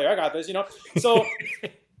baseball player. I got this, So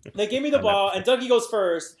they gave me the ball, and Dougie goes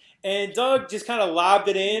first, and Doug just kind of lobbed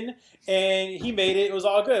it in, and he made it. It was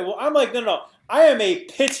all good. Well, I'm like, no. I am a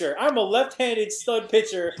pitcher. I'm a left-handed stud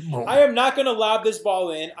pitcher. I am not going to lob this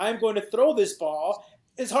ball in. I'm going to throw this ball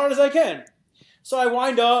as hard as I can. So I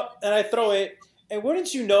wind up, and I throw it, and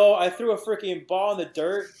wouldn't you know, I threw a freaking ball in the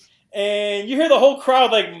dirt, and you hear the whole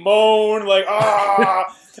crowd, like, moan, like,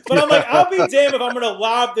 ah. But I'm like, I'll be damned if I'm going to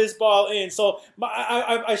lob this ball in. So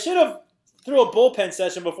I should have threw a bullpen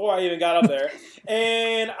session before I even got up there.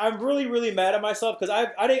 And I'm really, really mad at myself because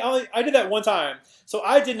I did that one time. So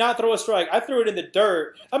I did not throw a strike. I threw it in the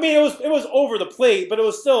dirt. I mean, it was over the plate, but it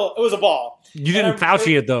was a ball. You didn't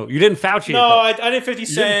Fauci it, though. You didn't Fauci it, though. No, I didn't 50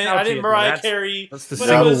 Cent. I didn't Mariah Carey. That's the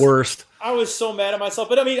single worst. I was so mad at myself.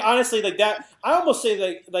 But I mean, honestly, like that, I almost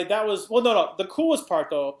say like that was, well, no. The coolest part,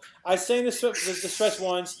 though, I sang the stretch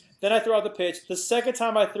once. Then I threw out the pitch. The second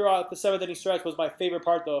time I threw out the 7th inning stretch was my favorite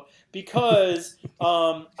part, though, because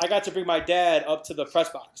I got to bring my dad up to the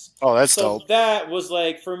press box. Oh, that's dope. So that was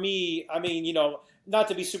like, for me, I mean, not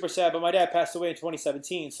to be super sad, but my dad passed away in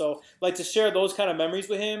 2017. So, like, to share those kind of memories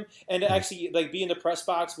with him and to actually, like, be in the press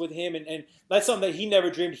box with him, and that's something that he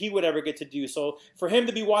never dreamed he would ever get to do. So, for him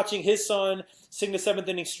to be watching his son sing the 7th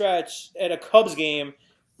inning stretch at a Cubs game,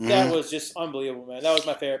 that was just unbelievable, man. That was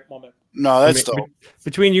my favorite moment. No, that's dope.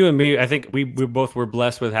 Between you and me, I think we both were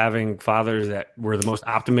blessed with having fathers that were the most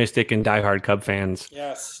optimistic and diehard Cub fans.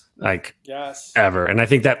 Yes. Ever. And I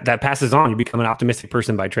think that passes on. You become an optimistic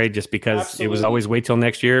person by trade just because It was always wait till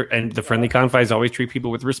next year. And the friendly confines always treat people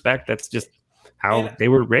with respect. That's just how they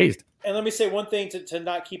were raised. And let me say one thing to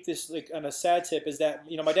not keep this like on a sad tip is that,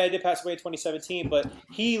 my dad did pass away in 2017, but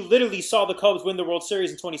he literally saw the Cubs win the World Series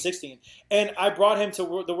in 2016. And I brought him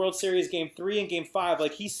to the World Series Game 3 and Game 5.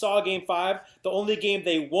 Like, he saw Game 5, the only game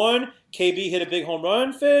they won. KB hit a big home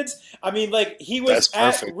run, Fids. I mean, like, he was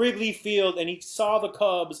at Wrigley Field, and he saw the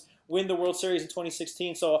Cubs win the World Series in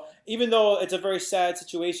 2016. So even though it's a very sad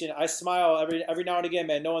situation, I smile every now and again,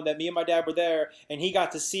 man, knowing that me and my dad were there, and he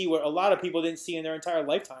got to see what a lot of people didn't see in their entire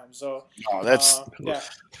lifetime. So that's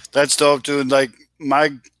dope, dude. Like,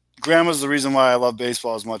 my grandma's the reason why I love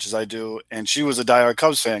baseball as much as I do, and she was a diehard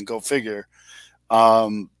Cubs fan. Go figure.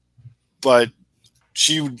 But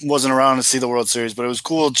she wasn't around to see the World Series, but it was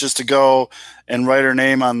cool just to go and write her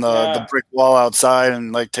name on the brick wall outside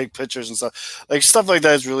and like take pictures and stuff. Like, stuff like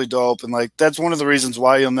that is really dope. And like, that's one of the reasons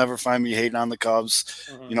why you'll never find me hating on the Cubs.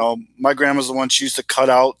 Mm-hmm. My grandma's the one, she used to cut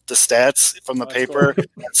out the stats from the paper and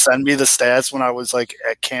send me the stats when I was like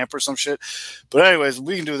at camp or some shit. But anyways,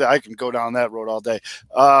 we can do that. I can go down that road all day.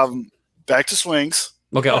 Back to swings.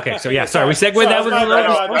 Okay. So yeah, sorry, we segued that with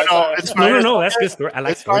No, that's good story. I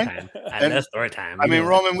like story time. I love story time. I mean,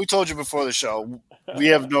 Roman, we told you before the show, we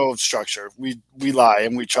have no structure. We lie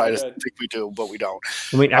and we try to think we do, but we don't.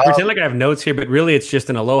 I mean, I pretend like I have notes here, but really it's just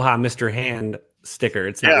an aloha, Mr. Hand, sticker.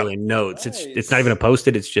 It's not really notes. Nice. It's not even a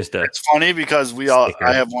Post-it. It's just a. It's funny because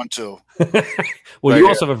I have one too. Well, you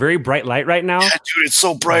also have a very bright light right now. Yeah, dude, it's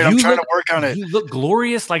so bright. I'm trying to work on it. You look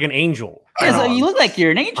glorious like an angel. Yeah, so you look like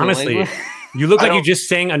you're an angel. Honestly, you look like you just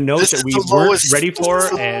sang a note that we weren't ready for.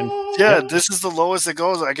 This is the lowest it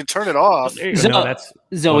goes. I can turn it off.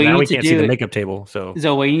 Zoe, now we can't see the makeup table. So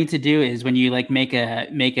what you need to do is when you like make a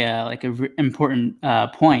important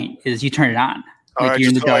point is you turn it on. Like you're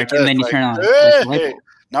in the dark and then you turn it on. Hey.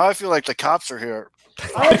 Now I feel like the cops are here.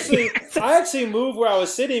 I actually moved where I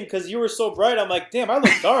was sitting because you were so bright. I'm like, damn, I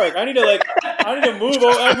look dark. I need to move.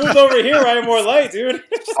 I moved over here where I have more light, dude.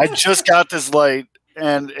 I just got this light,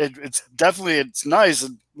 and it's nice.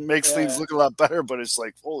 It makes things look a lot better, but it's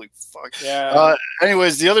like, holy fuck. Yeah.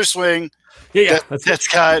 Anyways, the other swing. That's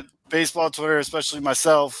got baseball Twitter, especially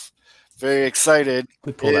myself, very excited.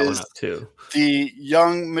 We pull that one up too. The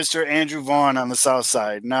young Mr. Andrew Vaughn on the South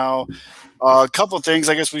Side. Now, a couple of things.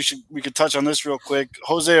 I guess we could touch on this real quick.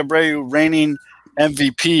 Jose Abreu, reigning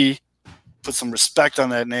MVP. Put some respect on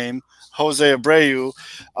that name. Jose Abreu.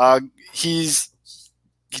 He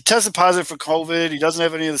tested positive for COVID. He doesn't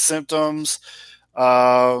have any of the symptoms.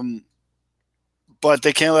 But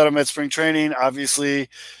they can't let him at spring training. Obviously,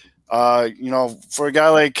 for a guy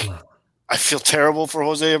like, I feel terrible for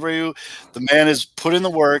Jose Abreu. The man has put in the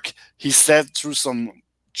work. He sat through some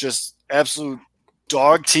just absolute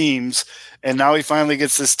dog teams, and now he finally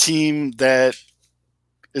gets this team that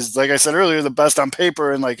is, like I said earlier, the best on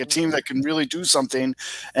paper and like a team that can really do something,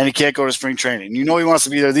 and he can't go to spring training. He wants to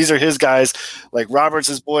be there. These are his guys. Like Roberts'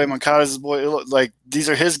 his boy, Moncada's his boy. Like these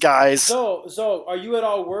are his guys. So are you at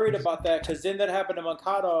all worried about that? Because then that happened to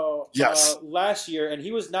Moncada last year, and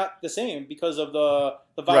he was not the same because of the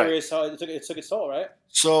virus. Right. How it took its toll, right?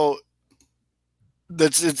 So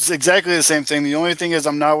it's exactly the same thing. The only thing is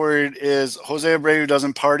I'm not worried is Jose Abreu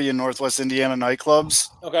doesn't party in Northwest Indiana nightclubs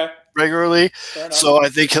regularly. So I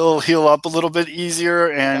think he'll heal up a little bit easier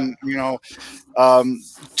and,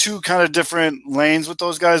 two kind of different lanes with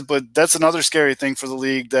those guys. But that's another scary thing for the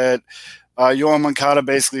league that Yoan Moncada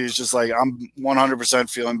basically is just like, I'm 100%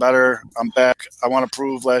 feeling better. I'm back. I want to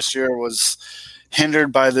prove last year was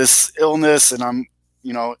hindered by this illness. And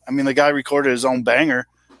the guy recorded his own banger.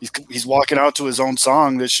 He's walking out to his own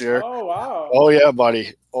song this year. Oh, wow. Oh, yeah,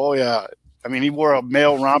 buddy. Oh, yeah. I mean, he wore a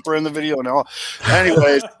male romper in the video and all.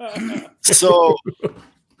 Anyways, so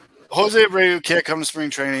Jose Abreu can't come to spring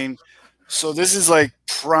training. So this is like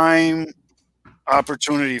prime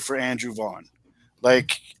opportunity for Andrew Vaughn.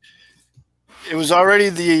 Like, it was already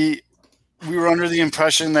we were under the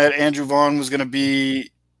impression that Andrew Vaughn was going to be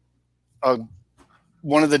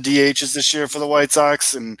one of the DHs this year for the White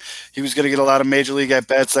Sox, and he was going to get a lot of major league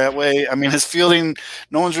at-bats that way. I mean, his fielding,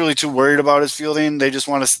 no one's really too worried about his fielding. They just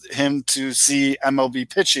want him to see MLB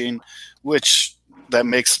pitching, which that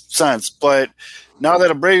makes sense. But now that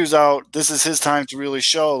Abreu's out, this is his time to really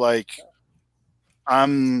show, like,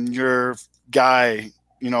 I'm your guy,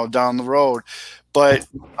 down the road. But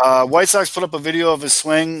White Sox put up a video of his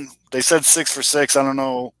swing. They said 6 for 6. I don't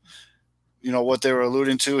know. What they were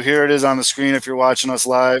alluding to. Here it is on the screen if you're watching us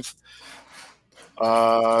live.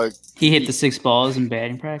 He hit the 6 balls in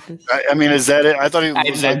batting practice. I mean, is that it? I thought he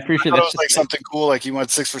was I'm pretty sure that's like something cool, like he went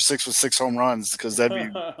 6 for 6 with 6 home runs, because that'd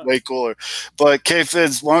be way cooler. But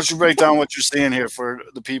K-Fizz, why don't you break down what you're seeing here for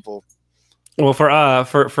the people? Well, for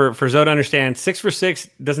Zoe to understand, 6 for 6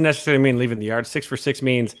 doesn't necessarily mean leaving the yard. 6 for 6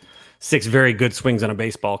 means 6 very good swings on a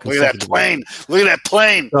baseball. Look at that plane. Look at that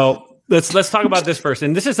plane. So let's talk about this first.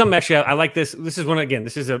 And this is something actually I like this. This is one again.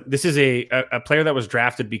 This is a player that was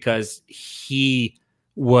drafted because he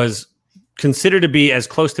was considered to be as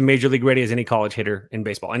close to major league ready as any college hitter in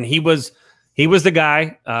baseball. And he was the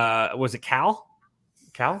guy. Was it Cal?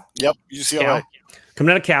 Cal? Yep. UCLA. Cal.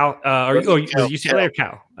 Coming out of Cal. UCLA or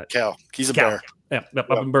Cal? Cal. He's a Cal. bear. Yeah, up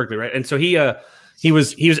in Berkeley, right? And so he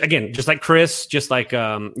was again, just like Chris, just like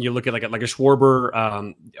you look at like a Schwarber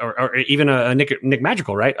or even a Nick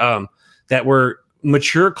Magical, right? That were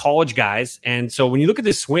mature college guys. And so when you look at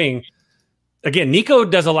this swing, again, Nico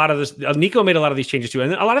does a lot of this. Nico made a lot of these changes too,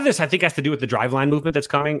 and a lot of this I think has to do with the driveline movement that's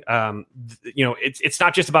coming. It's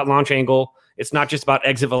not just about launch angle. It's not just about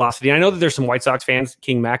exit velocity. And I know that there's some White Sox fans,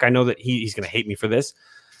 King Mac. I know that he's going to hate me for this.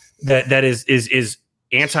 That is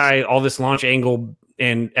anti all this launch angle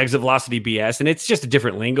and exit velocity BS, and it's just a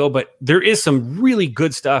different lingo. But there is some really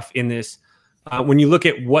good stuff in this. When you look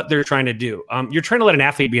at what they're trying to do, you're trying to let an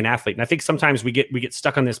athlete be an athlete, and I think sometimes we get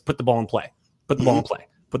stuck on this. Put the ball in play. Put the ball in play.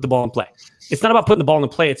 Put the ball in play. It's not about putting the ball in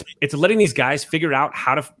play. It's letting these guys figure out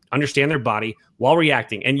how to understand their body while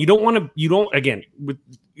reacting. And you don't again with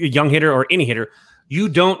a young hitter or any hitter, you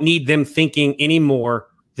don't need them thinking any more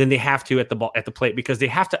than they have to at the plate, because they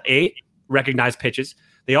have to recognize pitches.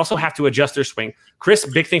 They also have to adjust their swing. Chris,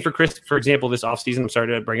 big thing for Chris, for example, this offseason, I'm sorry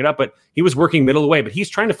to bring it up, but he was working middle of the way, but he's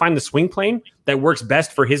trying to find the swing plane that works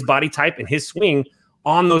best for his body type and his swing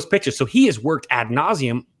on those pitches. So he has worked ad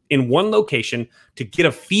nauseum in one location to get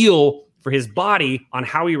a feel for his body on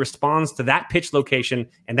how he responds to that pitch location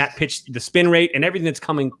and that pitch, the spin rate and everything that's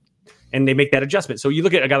coming, and they make that adjustment. So you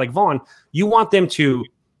look at a guy like Vaughn, you don't want them to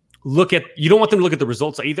look at the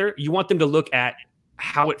results either. You want them to look at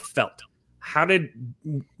how it felt.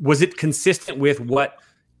 Was it consistent with what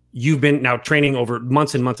you've been now training over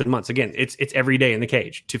months and months and months? Again, it's every day in the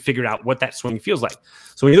cage to figure out what that swing feels like.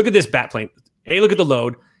 So when you look at this bat plane, look at the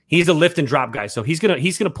load. He's a lift and drop guy, so he's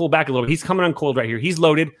gonna pull back a little bit. He's coming on cold right here. He's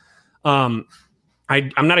loaded. I'm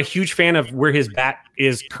not a huge fan of where his bat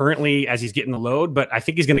is currently as he's getting the load, but I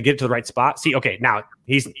think he's gonna get it to the right spot. See, okay, now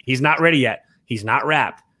he's not ready yet. He's not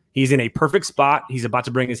wrapped. He's in a perfect spot. He's about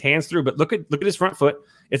to bring his hands through, but look at his front foot.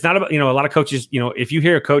 It's not about, a lot of coaches, if you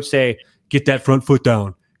hear a coach say, get that front foot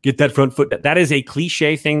down, get that front foot, that is a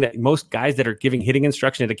cliche thing that most guys that are giving hitting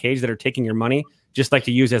instruction at a cage that are taking your money just like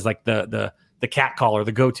to use as like the cat call or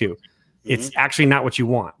the go-to. Mm-hmm. It's actually not what you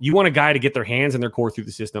want. You want a guy to get their hands and their core through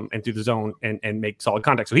the system and through the zone and make solid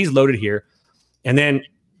contact. So he's loaded here. And then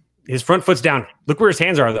his front foot's down. Look where his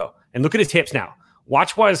hands are though. And look at his hips now.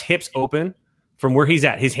 Watch why his hips open from where he's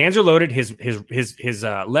at. His hands are loaded. His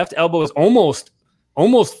left elbow is almost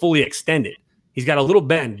fully extended. He's got a little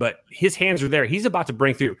bend, but his hands are there. He's about to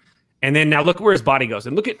bring through. And then now look where his body goes.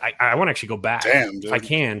 And look at, I want to actually go back. Damn, dude. If I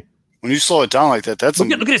can. When you slow it down like that, that's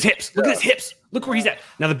look at his hips. Look at his hips. Look where he's at.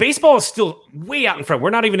 Now the baseball is still way out in front. We're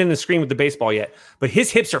not even in the screen with the baseball yet, but his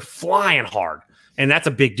hips are flying hard. And that's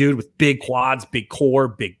a big dude with big quads, big core,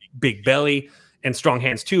 big belly, and strong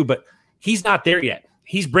hands too. But he's not there yet.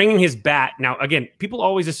 He's bringing his bat. Now, again, people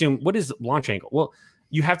always assume, what is launch angle? Well,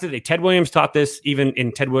 you have to, Ted Williams taught this even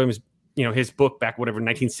in Ted Williams, his book back, whatever,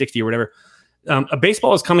 1960 or whatever. A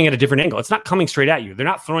baseball is coming at a different angle. It's not coming straight at you. They're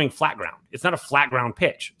not throwing flat ground. It's not a flat ground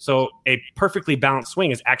pitch. So a perfectly balanced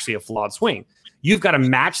swing is actually a flawed swing. You've got to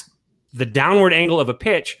match the downward angle of a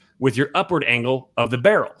pitch with your upward angle of the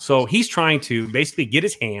barrel. So he's trying to basically get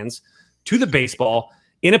his hands to the baseball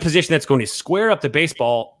in a position that's going to square up the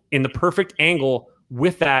baseball in the perfect angle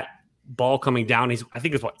with that ball coming down. I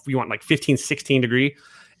think it's what you want, like 15, 16 degree.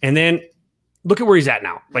 And then look at where he's at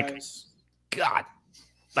now. Like, nice. God,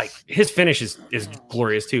 like his finish is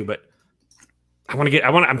glorious too, but I'm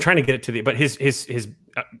trying to get it to but his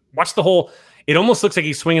watch the whole, it almost looks like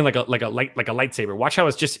he's swinging like a lightsaber. Watch how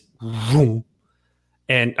it's just boom.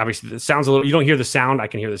 And obviously the sound's a little, you don't hear the sound. I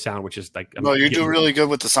can hear the sound, which is like, no, you do really good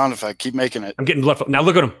with the sound effect. Keep making it. I'm getting blood. Now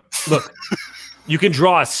look at him. Look, you can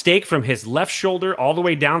draw a stake from his left shoulder all the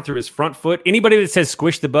way down through his front foot. Anybody that says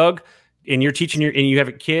squish the bug and you're teaching and you have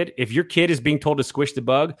a kid, if your kid is being told to squish the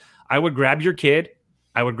bug, I would grab your kid.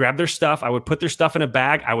 I would grab their stuff. I would put their stuff in a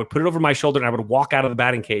bag. I would put it over my shoulder and I would walk out of the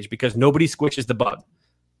batting cage because nobody squishes the bug.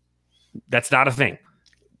 That's not a thing.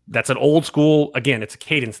 That's an old school, again, it's a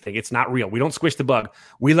cadence thing. It's not real. We don't squish the bug.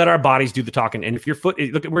 We let our bodies do the talking. And if your foot,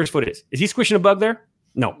 look at where his foot is. Is he squishing a bug there?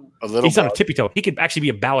 No. He's on a tippy toe. He could actually be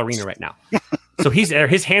a ballerina right now. So he's there.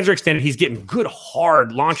 His hands are extended. He's getting good,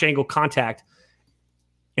 hard launch angle contact.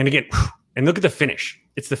 And again, and look at the finish.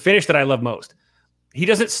 It's the finish that I love most. He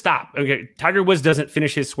doesn't stop. Okay, Tiger Woods doesn't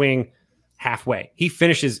finish his swing halfway. He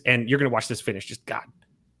finishes, and you're going to watch this finish. Just God.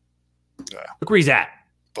 Yeah. Look where he's at.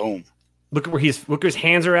 Boom. Look at where his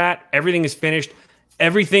hands are at. Everything is finished.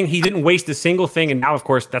 Everything. He didn't waste a single thing. And now, of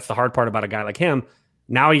course, that's the hard part about a guy like him.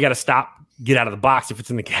 Now you got to stop, get out of the box if it's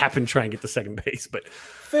in the gap, and try and get to second base. But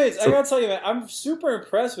Fitz, I gotta tell you, man, I'm super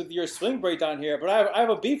impressed with your swing breakdown here, but I have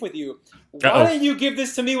a beef with you. Why didn't you give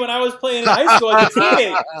this to me when I was playing in high school as a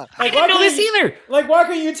teammate? I didn't know this either. Like, why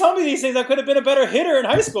couldn't you tell me these things? I could have been a better hitter in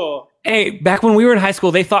high school. Hey, back when we were in high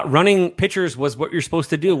school, they thought running pitchers was what you're supposed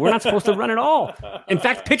to do. We're not supposed to run at all. In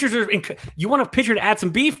fact, pitchers are. You want a pitcher to add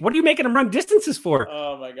some beef? What are you making them run distances for?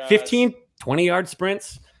 Oh my god! 15, 20-yard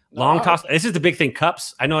sprints, long toss. This is the big thing.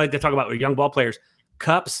 Cups. I know they talk about young ball players.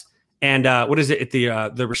 Cups. And what is it?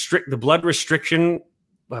 The blood restriction,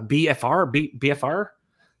 BFR,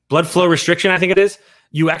 blood flow restriction. I think it is.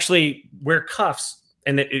 You actually wear cuffs,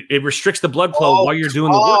 and it restricts the blood flow while you're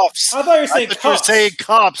doing the work. I thought you were saying cups. You were saying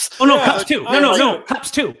cups. Oh no, cups too. No, cups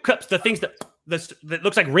too. Cups. The things that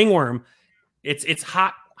looks like ringworm. It's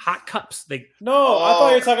hot cups. I thought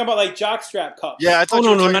you were talking about like jockstrap cups. Yeah, I thought you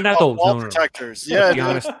were talking not about those. ball protectors. Yeah, to be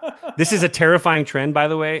honest, this is a terrifying trend. By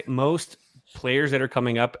the way, most players that are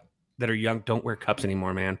coming up that are young don't wear cups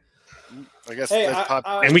anymore, man. I guess.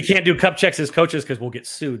 And we can't do cup checks as coaches because we'll get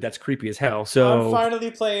sued. That's creepy as hell. So I'm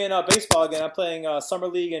finally playing baseball again. I'm playing summer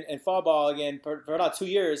league and fall ball again for about 2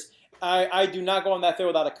 years. I do not go on that field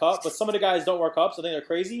without a cup, but some of the guys don't wear cups, so I think they're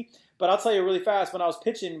crazy. But I'll tell you really fast, when I was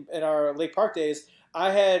pitching in our Lake Park days, I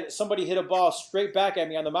had somebody hit a ball straight back at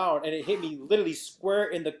me on the mound, and it hit me literally square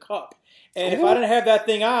in the cup. And if I didn't have that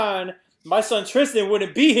thing on, my son Tristan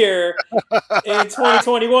wouldn't be here in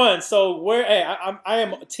 2021. So I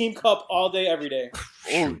am Team Cup all day, every day.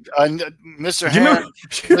 Mr.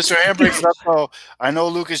 Ham brings it up though. I know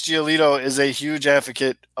Lucas Giolito is a huge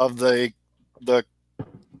advocate of the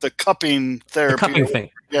cupping therapy. The cupping thing.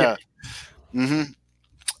 Yeah. Mm-hmm.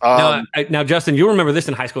 Now, Justin, you'll remember this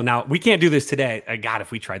in high school. Now, we can't do this today. God,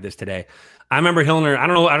 if we tried this today. I remember Hillner. I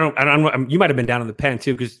don't know. You might have been down in the pen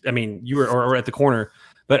too, because you were or at the corner.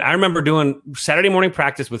 But I remember doing Saturday morning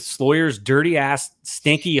practice with Sloyer's dirty ass,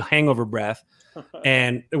 stinky hangover breath,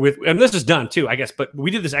 and this is done too, I guess. But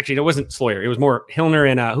we did this actually. It wasn't Sloyer. It was more Hillner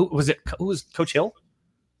and who was it? Who was Coach Hill?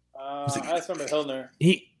 I just remember Hillner.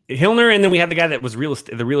 Hillner, and then we had the guy that was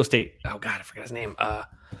the real estate. Oh God, I forgot his name.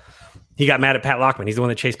 He got mad at Pat Lockman. He's the one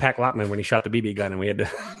that chased Pat Lockman when he shot the BB gun, and we had to.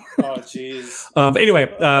 Oh, jeez. But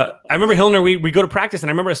anyway, I remember Hillner. We go to practice, and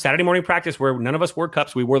I remember a Saturday morning practice where none of us wore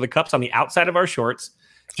cups. We wore the cups on the outside of our shorts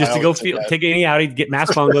just to go take any out, get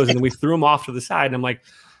mass bongos, and then we threw them off to the side. And I'm like,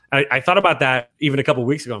 I thought about that even a couple of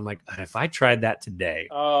weeks ago. I'm like, if I tried that today,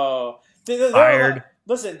 fired.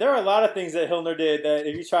 Listen, there are a lot of things that Hillner did that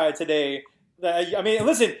if you try it today.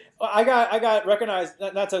 Listen, I got recognized,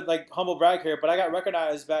 not to like humble brag here, but I got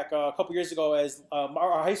recognized back a couple years ago as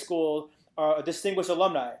our high school distinguished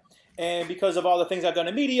alumni. And because of all the things I've done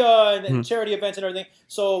in media and charity events and everything.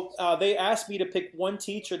 So they asked me to pick one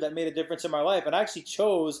teacher that made a difference in my life. And I actually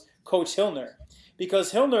chose Coach Hillner.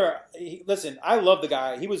 Because Hillner, listen, I love the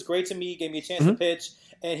guy. He was great to me, gave me a chance to pitch.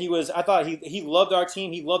 And I thought he loved our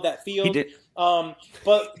team. He loved that field. He did.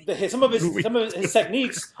 But some of his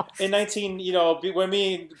techniques in when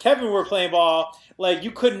me and Kevin were playing ball, like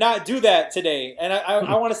you could not do that today. And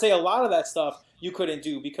I want to say a lot of that stuff you couldn't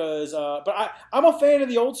do because, but I'm a fan of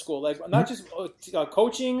the old school. Like not just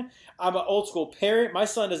coaching. I'm an old school parent. My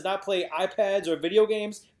son does not play iPads or video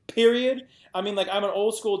games. Period. I'm an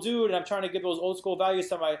old school dude, and I'm trying to give those old school values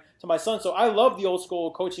to my son. So I love the old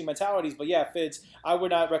school coaching mentalities. But yeah, Fitz, I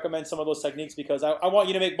would not recommend some of those techniques because I want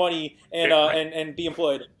you to make money and be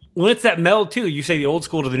employed. Well, it's that meld too. You say the old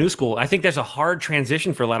school to the new school. I think that's a hard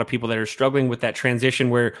transition for a lot of people that are struggling with that transition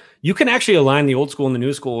where you can actually align the old school and the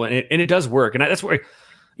new school, and it does work. And that's where.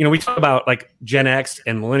 We talk about like Gen X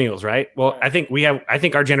and millennials, right? Well, I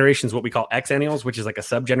think our generation is what we call Xennials, which is like a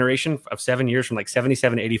sub generation of 7 years from like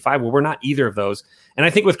 77 to 85. Well, we're not either of those. And I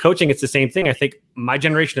think with coaching, it's the same thing. I think my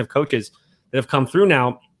generation of coaches that have come through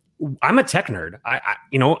now, I'm a tech nerd.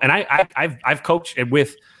 I've coached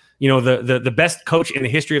with, the best coach in the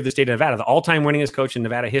history of the state of Nevada, the all-time winningest coach in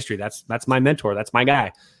Nevada history. That's my mentor. That's my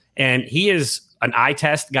guy. And he is an eye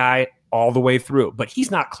test guy all the way through, but he's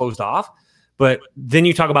not closed off. But then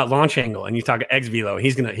you talk about launch angle and you talk X velo,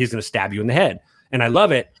 he's gonna stab you in the head. And I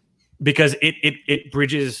love it because it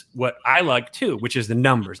bridges what I like too, which is the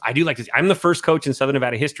numbers. I do like this. I'm the first coach in Southern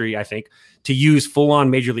Nevada history, I think, to use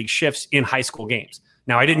full-on major league shifts in high school games.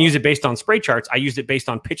 Now, I didn't use it based on spray charts. I used it based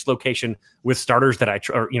on pitch location with starters that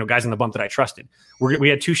guys in the bump that I trusted. We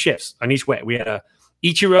had two shifts on each way. We had a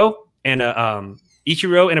Ichiro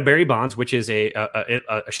and a Barry Bonds, which is a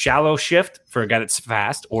shallow shift for a guy that's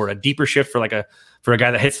fast, or a deeper shift for a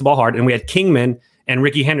guy that hits the ball hard. And we had Kingman and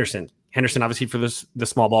Ricky Henderson. Henderson obviously for the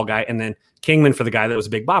small ball guy, and then Kingman for the guy that was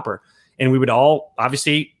a big bopper. And we would all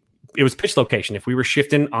obviously it was pitch location. If we were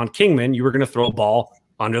shifting on Kingman, you were going to throw a ball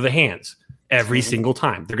under the hands every single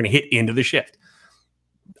time. They're going to hit into the shift.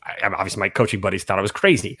 Obviously, my coaching buddies thought I was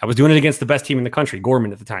crazy. I was doing it against the best team in the country,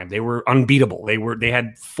 Gorman at the time. They were unbeatable. They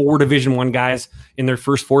had 4 Division I guys in their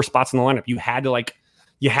first 4 spots in the lineup. You had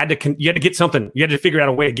to get something. You had to figure out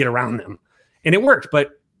a way to get around them, and it worked.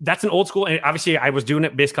 But that's an old school. And obviously, I was doing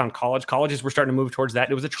it based on college. Colleges were starting to move towards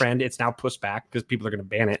that. It was a trend. It's now pushed back because people are going to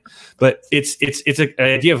ban it. But it's an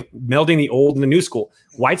idea of melding the old and the new school.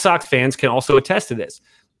 White Sox fans can also attest to this.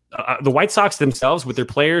 The White Sox themselves with their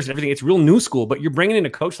players and everything, it's real new school, but you're bringing in a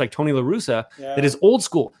coach like Tony La Russa that is old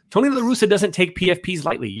school. Tony La Russa doesn't take PFPs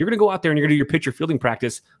lightly. You're going to go out there and you're going to do your pitcher fielding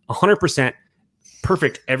practice 100%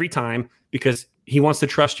 perfect every time because he wants to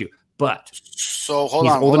trust you. But he's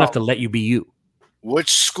old enough to let you be you.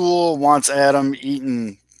 Which school wants Adam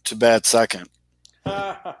Eaton to bat second?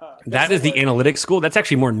 That is the analytics school. That's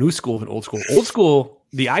actually more new school than old school. Old school,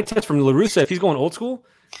 the eye test from La Russa, if he's going old school,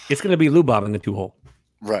 it's going to be Lou Bob in the 2-hole.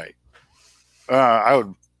 Right. I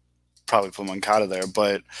would probably put Moncada there.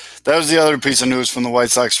 But that was the other piece of news from the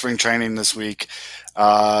White Sox spring training this week.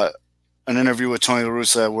 An interview with Tony La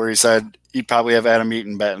Russa where he said he'd probably have Adam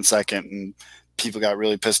Eaton batting second, and people got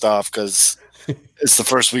really pissed off because it's the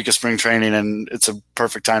first week of spring training and it's a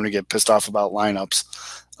perfect time to get pissed off about lineups.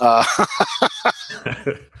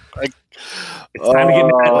 It's time to get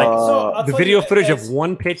mad. Like the video footage of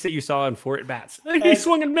one pitch that you saw in 4 at-bats. He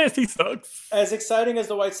swung and missed. He sucks. As exciting as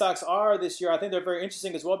the White Sox are this year, I think they're very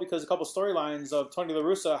interesting as well because a couple storylines of Tony La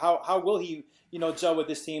Russa. How will he, gel with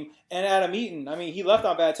this team? And Adam Eaton. I mean, he left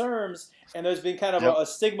on bad terms, and there's been kind of a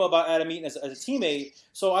stigma about Adam Eaton as a teammate.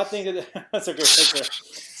 So I think that's a great picture.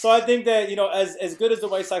 So I think that as good as the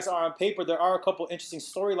White Sox are on paper, there are a couple interesting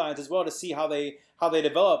storylines as well to see how they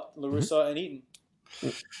develop La Russa and Eaton.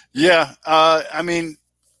 Yeah, I mean,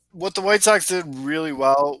 what the White Sox did really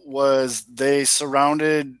well was they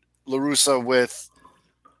surrounded La Russa with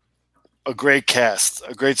a great cast,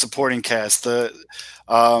 a great supporting cast.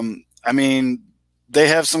 I mean, they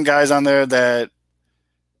have some guys on there that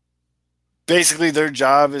basically their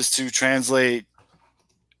job is to translate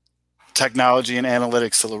technology and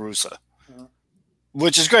analytics to La Russa,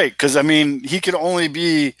 which is great because, I mean, he could only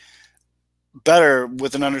be better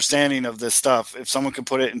with an understanding of this stuff if someone could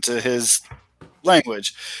put it into his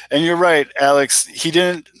language. And you're right, Alex, he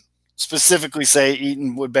didn't specifically say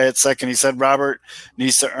Eaton would bat second. He said Robert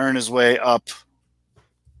needs to earn his way up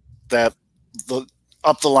the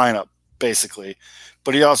lineup, basically.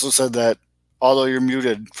 But he also said that although you're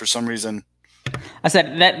muted for some reason. I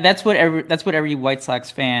said that's what every White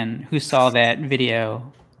Sox fan who saw that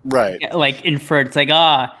video inferred. It's like,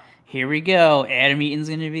 here we go. Adam Eaton's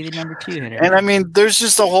going to be the number 2 hitter. And I mean, there's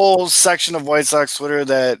just a whole section of White Sox Twitter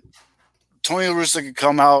that Tony La Russa could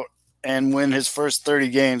come out and win his first 30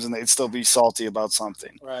 games and they'd still be salty about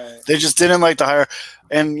something. Right. They just didn't like the hire.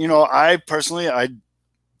 And, I personally, I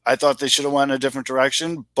thought they should have went in a different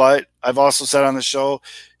direction, but I've also said on the show,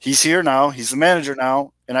 he's here now. He's the manager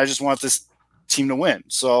now. And I just want this team to win.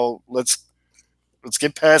 So let's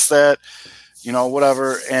get past that,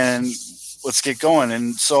 whatever. And let's get going.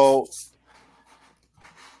 And so,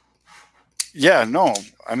 I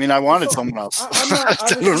mean, I wanted someone else.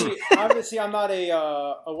 Obviously, I'm not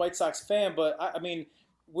a White Sox fan, but I mean,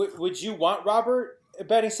 would you want Robert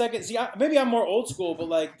batting second? See, maybe I'm more old school, but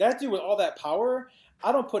like that dude with all that power,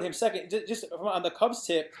 I don't put him second. Just on the Cubs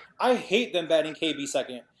tip, I hate them batting KB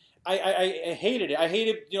second. I hated it. I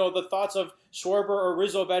hated, the thoughts of Schwarber or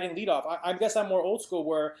Rizzo batting leadoff. I guess I'm more old school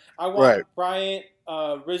where I want Bryant,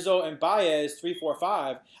 Rizzo, and Baez 3, 4,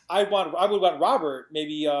 5. I would want Robert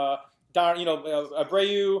maybe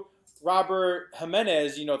Abreu, Robert,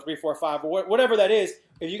 Jimenez 3, 4, 5, or whatever that is.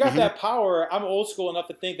 If you got that power, I'm old school enough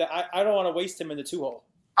to think that I don't want to waste him in the 2-hole.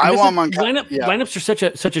 Lineups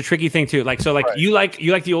are such a tricky thing too. You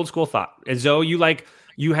like the old school thought, as though you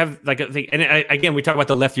have like a thing. And again, we talk about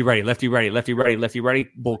the lefty righty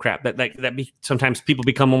bull crap that sometimes people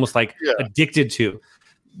become almost like addicted to.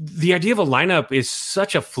 The idea of a lineup is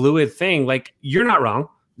such a fluid thing. Like, you're not wrong,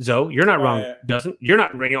 Zoe. You're not wrong. You're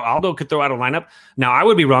not. Aldo could throw out a lineup. Now I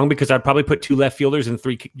would be wrong because I'd probably put 2 left fielders and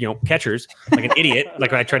 3 catchers like an idiot,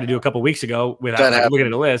 like I tried to do a couple weeks ago without looking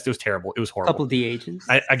at the list. It was terrible. It was horrible. Couple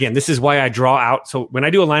DHs. Again, this is why I draw out. So when I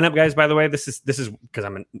do a lineup, guys, by the way, this is because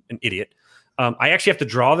I'm an idiot. I actually have to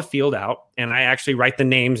draw the field out, and I actually write the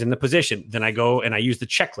names in the position. Then I go and I use the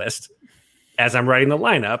checklist as I'm writing the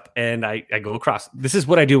lineup, and I go across. This is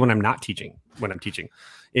what I do when I'm not teaching. When I'm teaching,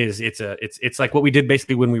 it's like what we did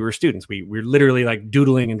basically when we were students. We're literally like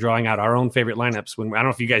doodling and drawing out our own favorite lineups. I don't know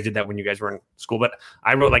if you guys did that when you guys were in school, but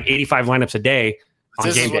I wrote like 85 lineups a day on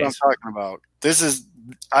game days. This is what I'm talking about.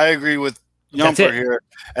 I agree with Yumper here,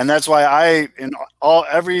 and that's why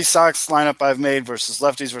every Sox lineup I've made versus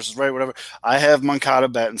lefties versus right, whatever, I have Moncada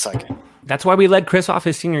batting second. That's why we led Chris off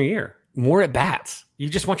his senior year. More at bats. You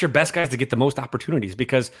just want your best guys to get the most opportunities,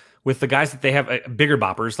 because with the guys that they have bigger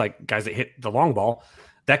boppers, like guys that hit the long ball,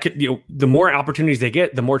 that could, the more opportunities they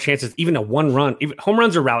get, the more chances. Even a 1 run, even home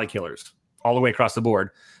runs are rally killers all the way across the board.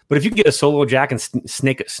 But if you can get a solo jack and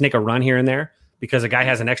snake a run here and there, because a guy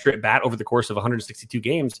has an extra at bat over the course of 162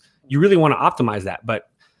 games, you really want to optimize that. But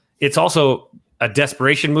it's also a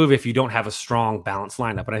desperation move if you don't have a strong, balanced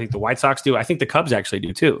lineup. And I think the White Sox do. I think the Cubs actually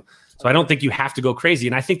do too. So I don't think you have to go crazy.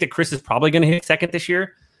 And I think that Chris is probably going to hit second this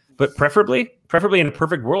year. But preferably in a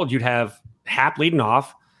perfect world, you'd have Happ leading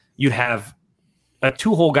off. You'd have a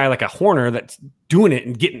 2-hole guy like a Horner that's doing it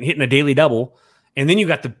and hitting a daily double. And then you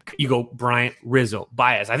go Bryant, Rizzo,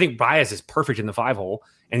 Baez. I think Baez is perfect in the 5-hole.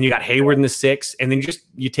 And you got Hayward in the 6, and then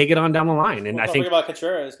you take it on down the line. And I think about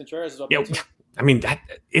Contreras. Contreras is up there too. I mean,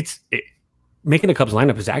 making a Cubs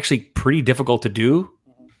lineup is actually pretty difficult to do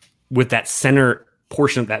with that center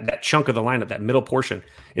portion, that chunk of the lineup, that middle portion,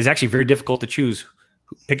 is actually very difficult to choose.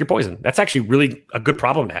 Pick your poison. That's actually really a good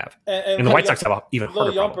problem to have. And the White Sox have an even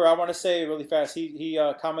harder problem. I want to say really fast, he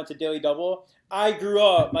commented Daily Double. I grew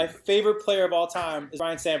up, my favorite player of all time is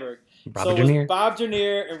Ryan Sandberg. Bob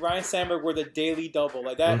Dernier and Ryan Sandberg were the Daily Double.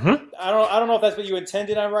 Like that. Mm-hmm. I don't know if that's what you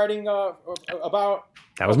intended on writing about.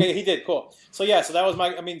 That was me. He did. Cool. So that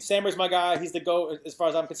was Sandberg's my guy. He's the GOAT as far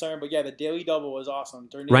as I'm concerned. But yeah, the Daily Double was awesome.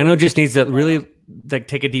 Rhino just needs to really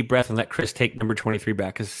take a deep breath and let Chris take number 23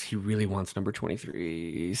 back because he really wants number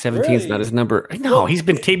 23. 17 is not his number. No, he's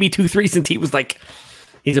been KB23 since he was like.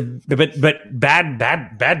 He's but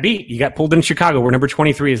bad beat. You got pulled in Chicago where number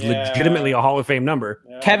 23 is legitimately a Hall of Fame number.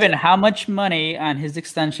 Yeah. Kevin, how much money on his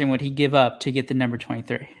extension would he give up to get the number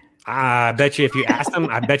 23? I bet you if you asked him,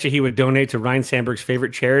 I bet you he would donate to Ryan Sandberg's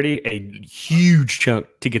favorite charity a huge chunk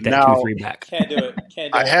to get that 2-3 back. Can't do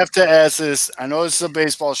it. I have to ask this. I know this is a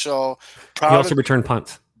baseball show. He also returned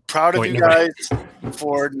punts. Proud of you guys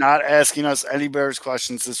for not asking us any Bears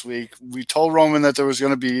questions this week. We told Roman that there was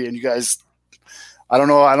going to be, and you guys – I don't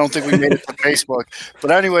know. I don't think we made it to Facebook.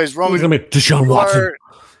 But anyways, Roman, Deshaun Watson.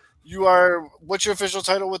 You are what's your official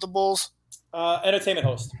title with the Bulls? Entertainment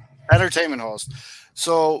host. Entertainment host.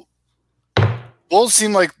 So Bulls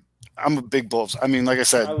seem like I'm a big Bulls. I mean, like I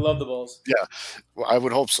said, I love the Bulls. Yeah, well, I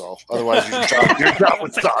would hope so. Otherwise, your job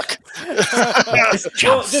would suck.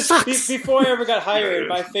 Well, just before I ever got hired,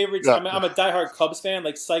 my favorite. I'm a diehard Cubs fan,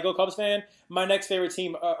 like psycho Cubs fan. My next favorite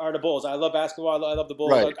team are the Bulls. I love basketball. I love the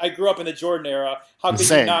Bulls. Right. Like, I grew up in the Jordan era. How could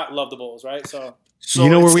you not love the Bulls, right? So you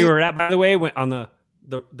know where we were at, by the way, on the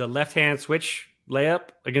left-hand switch layup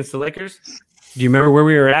against the Lakers? Do you remember where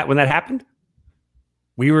we were at when that happened?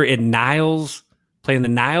 We were in Niles, playing the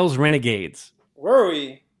Niles Renegades. Were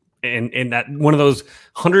we? In that one of those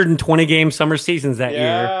 120-game summer seasons that year.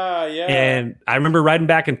 Yeah. And I remember riding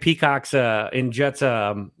back in Peacock's, in Jet's,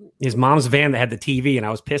 his mom's van that had the TV, and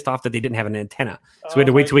I was pissed off that they didn't have an antenna. So we had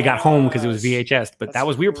to wait till we got home because it was VHS.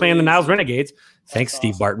 But we were playing the Niles Renegades. Thanks,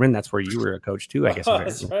 Steve Bartman. That's where you were a coach too, I guess.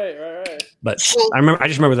 That's right. But I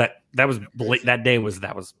just remember that day was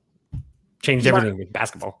changed everything with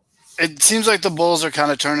basketball. It seems like the Bulls are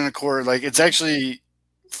kind of turning a corner. Like it's actually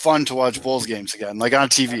fun to watch Bulls games again, like on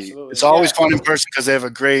TV. Absolutely. It's always fun in person because they have a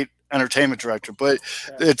great entertainment director, but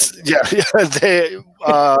it's they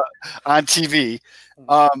on TV.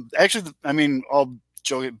 Actually, I mean, all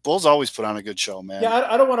joking, Bulls always put on a good show, man. Yeah,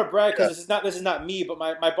 I don't want to brag because this is not me, but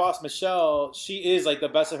my boss Michelle, she is like the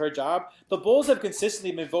best at her job. The Bulls have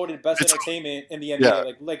consistently been voted best entertainment in the NBA.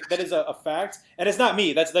 Yeah. Like that is a fact, and it's not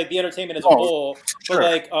me. That's like the entertainment as a whole. Sure.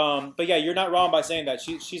 But yeah, you're not wrong by saying that.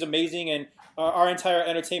 She's amazing, and our entire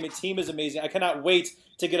entertainment team is amazing. I cannot wait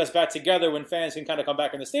to get us back together when fans can kind of come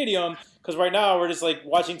back in the stadium, because right now we're just like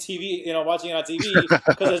watching TV, watching it on TV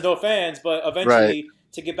because there's no fans. But eventually,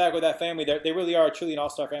 to get back with that family, they really are truly an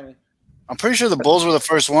all-star family. I'm pretty sure the Bulls were the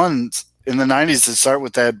first ones in the 90s to start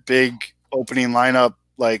with that big opening lineup,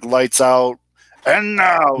 like lights out and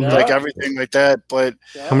now, like everything like that. But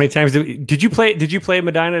how many times did you play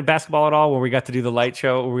Medina basketball at all? When we got to do the light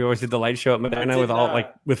show, we always did the light show at Medina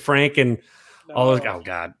with Frank and. All those, oh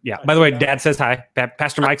God, yeah. By the way, Dad says hi.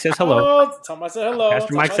 Pastor Mike says hello. Tell him I said hello.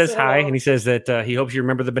 Pastor Mike says hi, and he says that he hopes you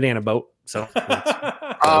remember the banana boat. So,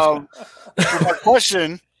 my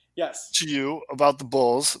question, to you about the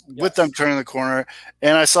Bulls with them turning the corner,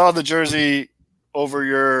 and I saw the jersey over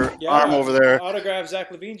your arm over there. Autographed Zach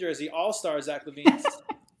LaVine jersey, All-Star Zach LaVine.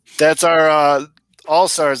 That's our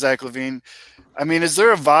All-Star Zach LaVine. I mean, is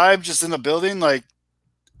there a vibe just in the building? Like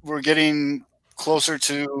we're getting closer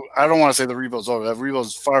to, I don't want to say the rebuild's over. That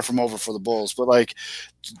rebuild's far from over for the Bulls, but like,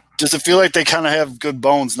 does it feel like they kind of have good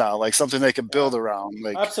bones now, like something they can build around?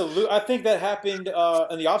 Like, absolutely, I think that happened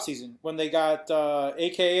in the offseason when they got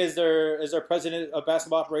AK as their president of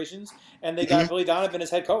basketball operations, and they got Billy Donovan as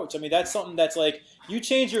head coach. I mean, that's something that's like you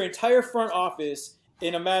change your entire front office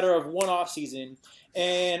in a matter of one offseason.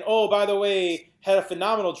 And by the way, had a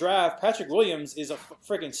phenomenal draft. Patrick Williams is a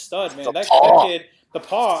freaking stud, man. That kid. The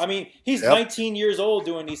paw. I mean, he's 19 years old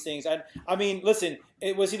doing these things. I mean, listen,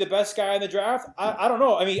 was he the best guy in the draft? I don't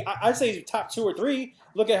know. I mean, I'd say he's top 2 or 3.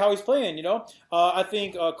 Look at how he's playing, I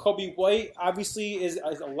think Kobe White obviously is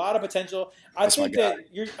a lot of potential. I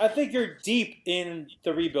think you're deep in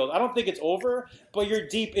the rebuild. I don't think it's over, but you're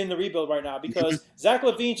deep in the rebuild right now because Zach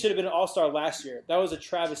LaVine should have been an All-Star last year. That was a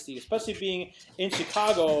travesty, especially being in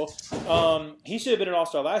Chicago. He should have been an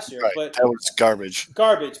All-Star last year. Right. But that was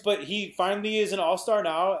garbage. But he finally is an All-Star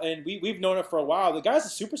now, and we've known it for a while. The guy's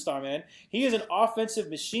a superstar, man. He is an offensive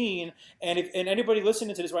machine, and anybody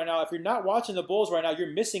listening to this right now, if you're not watching the Bulls right now,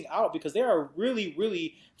 you're missing out because they are a really,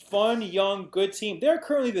 really fun, young, good team. They're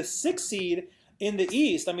currently the 6th seed in the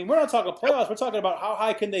East. I mean, we're not talking playoffs. We're talking about how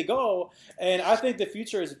high can they go. And I think the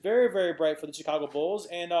future is very, very bright for the Chicago Bulls.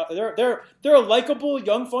 And they're a likable,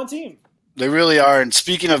 young, fun team. They really are. And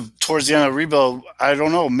speaking of towards the end of the rebuild, I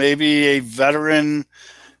don't know, maybe a veteran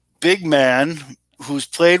big man who's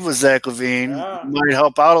played with Zach LaVine might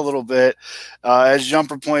help out a little bit. As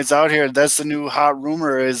Jumper points out here, that's the new hot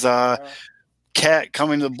rumor is Cat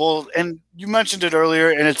coming to the Bulls. And you mentioned it earlier,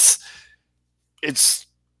 and it's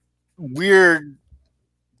weird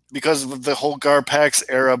because of the whole Garpax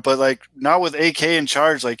era, but like now with AK in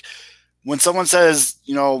charge, like when someone says,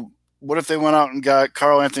 you know, what if they went out and got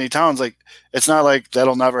Karl Anthony Towns? Like, it's not like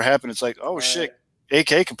that'll never happen. It's like, oh shit,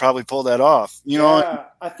 AK could probably pull that off. You know,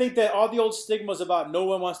 I think that all the old stigmas about no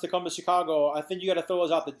one wants to come to Chicago, I think you got to throw those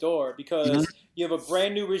out the door because you have a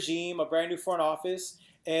brand new regime, a brand new front office.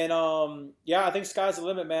 And I think sky's the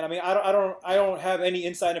limit, man. I mean, I don't have any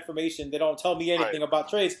inside information. They don't tell me anything about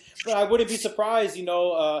trades, but I wouldn't be surprised. You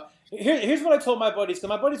know, here's what I told my buddies because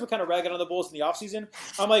my buddies were kind of ragging on the Bulls in the offseason.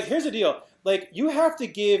 I'm like, here's the deal: like, you have to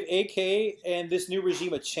give AK and this new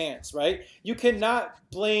regime a chance, right? You cannot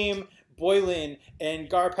blame Boylen and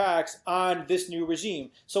Garpax on this new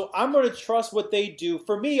regime. So I'm going to trust what they do.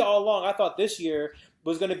 For me, all along, I thought this year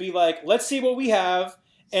was going to be like, let's see what we have.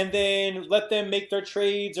 And then let them make their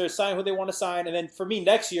trades or sign who they want to sign. And then for me,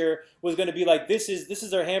 next year was going to be like, this is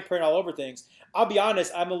their handprint all over things. I'll be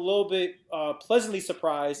honest, I'm a little bit pleasantly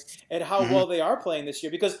surprised at how well they are playing this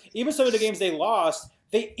year. Because even some of the games they lost,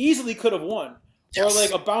 they easily could have won. Yes. Or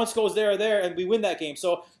like a bounce goes there or there and we win that game.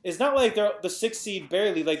 So it's not like they're the 6th seed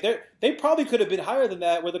barely. Like they probably could have been higher than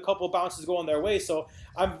that with a couple of bounces going their way. So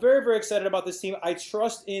I'm very, very excited about this team. I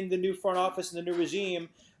trust in the new front office and the new regime.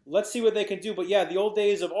 Let's see what they can do. But, yeah, the old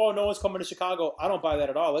days of, no one's coming to Chicago, I don't buy that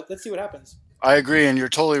at all. Let's see what happens. I agree, and you're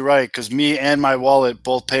totally right because me and my wallet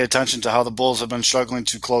both pay attention to how the Bulls have been struggling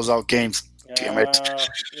to close out games. Damn it.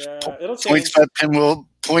 Yeah, it'll change.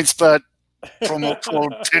 PointsBet promo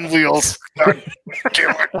code Pinwheels. Damn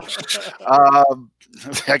it.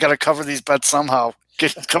 I got to cover these bets somehow.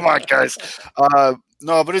 Come on, guys.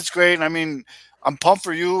 No, but it's great. And I mean, I'm pumped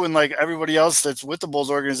for you and like everybody else that's with the Bulls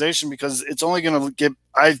organization because it's only going to get.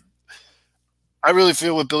 I really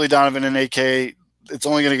feel with Billy Donovan and AK, it's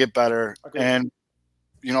only going to get better. Okay. And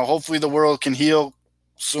you know, hopefully the world can heal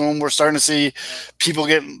soon. We're starting to see people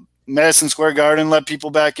get Madison Square Garden let people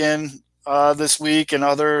back in this week, and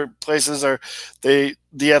other places are. The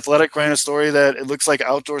Athletic ran a story that it looks like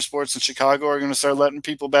outdoor sports in Chicago are going to start letting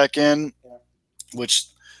people back in, which.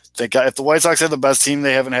 If the White Sox had the best team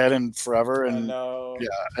they haven't had in forever, and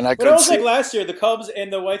and I. But it was like last year, the Cubs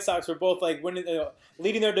and the White Sox were both like winning,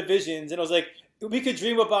 leading their divisions, and it was like we could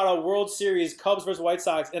dream about a World Series, Cubs versus White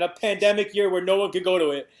Sox, in a pandemic year where no one could go to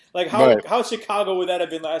it. Like how Chicago would that have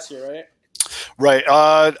been last year, right? Right.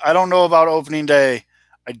 I don't know about opening day.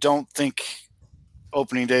 I don't think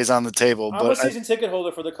opening day is on the table. I'm a season ticket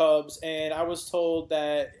holder for the Cubs, and I was told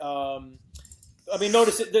that. I mean,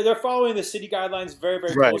 notice they're following the city guidelines very,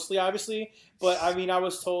 very closely, obviously. But I mean, I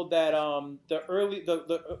was told that the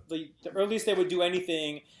earliest they would do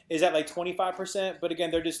anything is at like 25%. But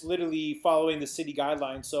again, they're just literally following the city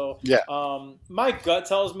guidelines. So my gut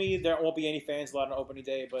tells me there won't be any fans allowed on opening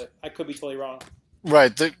day, but I could be totally wrong.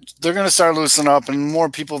 Right, they're going to start loosening up, and more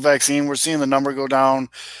people vaccine. We're seeing the number go down,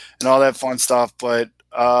 and all that fun stuff. But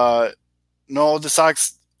no, the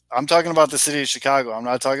Sox. I'm talking about the city of Chicago. I'm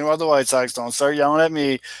not talking about the White Sox. Don't start yelling at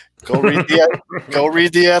me. Go read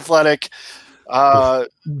the Athletic.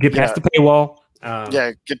 Get past the paywall.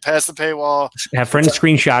 Get past the paywall. Have friends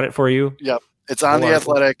screenshot it for you. Yep. It's on the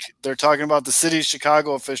Athletic. They're talking about the city of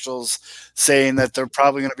Chicago officials saying that they're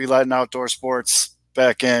probably going to be letting outdoor sports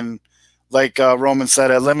back in, like Roman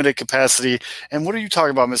said, at limited capacity. And what are you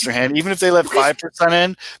talking about, Mr. Hand? Even if they let 5%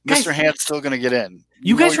 in, Mr. Hand's still going to get in.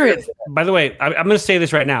 You guys are. By the way, I'm going to say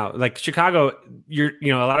this right now. Like Chicago,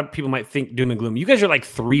 a lot of people might think doom and gloom. You guys are like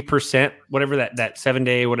 3%, whatever that 7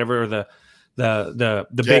 day, whatever, or the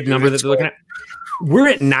big number that they're looking at. We're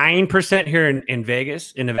at 9% here in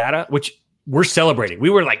Vegas, in Nevada, which we're celebrating. We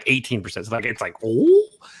were like 18%. So like it's like,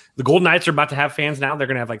 the Golden Knights are about to have fans now. They're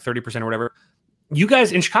going to have like 30% or whatever. You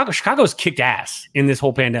guys in Chicago's kicked ass in this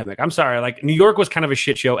whole pandemic. I'm sorry. Like New York was kind of a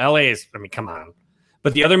shit show. LA is. I mean, come on.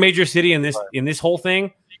 But the other major city in this whole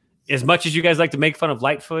thing, as much as you guys like to make fun of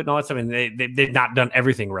Lightfoot and all that stuff, and they've not done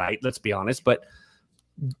everything right, let's be honest. But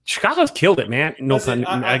Chicago's killed it, man. No pun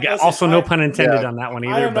intended on that one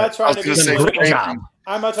either. I am not trying to be great job.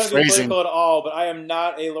 I'm not trying to be political at all, but I am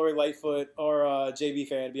not a Lori Lightfoot or a JB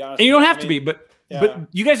fan, to be honest. And you don't have to be, but But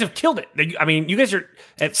you guys have killed it. I mean, you guys are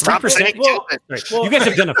at 3%. You guys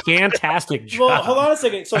have done a fantastic job. Well, hold on a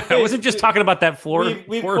second. So I wasn't just talking about that floor.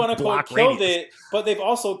 We've quote unquote killed it, but they've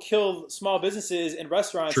also killed small businesses and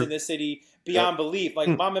restaurants in this city beyond belief. Like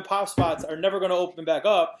mom and pop spots are never going to open back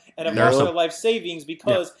up, and have lost their life savings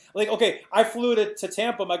because, I flew to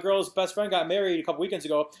Tampa. My girl's best friend got married a couple weekends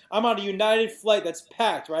ago. I'm on a United flight that's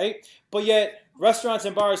packed, right? But yet restaurants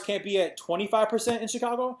and bars can't be at 25% in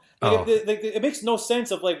Chicago. It makes no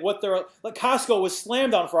sense of what they're like. Costco was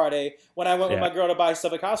slammed on Friday when I went with my girl to buy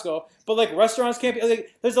stuff at Costco. But restaurants can't be.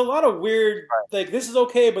 There's a lot of weird. This is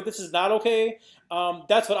okay, but this is not okay.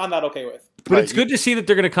 That's what I'm not okay with. But it's good to see that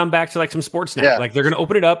they're going to come back to some sports now. They're going to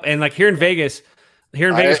open it up, and here in Vegas. Here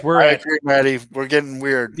in Vegas, I agree, Maddie. We're getting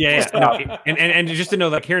weird. Yeah. No, and just to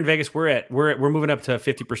know, here in Vegas, we're moving up to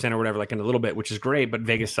 50% or whatever, in a little bit, which is great. But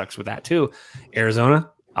Vegas sucks with that too. Arizona,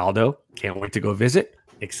 Aldo, can't wait to go visit.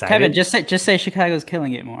 Excited. Kevin, just say Chicago's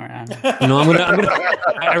killing it more. No,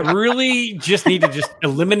 I really just need to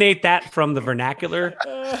eliminate that from the vernacular.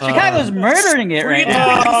 Chicago's murdering it right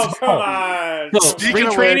now. Oh, come on. So, spring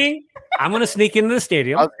training. I'm going to sneak into the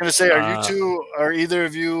stadium. I was going to say, are either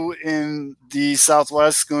of you in the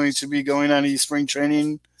Southwest going to be going on any spring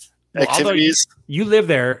training activities? You live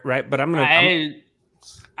there, right? But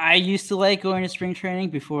I used to like going to spring training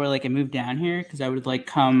before I moved down here because I would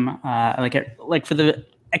come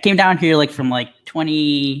I came down here from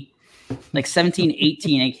 17,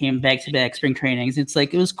 18. I came back to back spring trainings. It's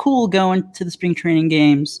it was cool going to the spring training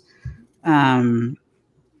games. But I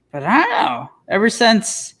don't know. Ever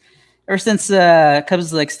since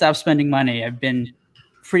Cubs stopped spending money, I've been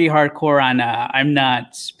pretty hardcore on I'm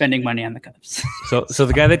not spending money on the Cubs. So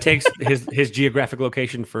the guy that takes his geographic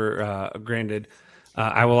location for granted,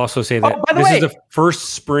 I will also say that this is the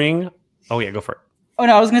first spring. Oh yeah, go for it. Oh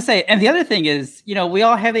no, I was gonna say, and the other thing is, we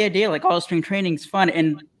all have the idea spring training's fun,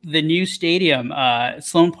 and the new stadium,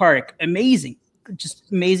 Sloan Park, amazing, just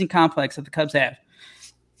amazing complex that the Cubs have.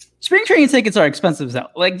 Spring training tickets are expensive though.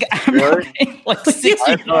 I'm not paying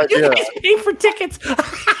 $60. You guys pay for tickets.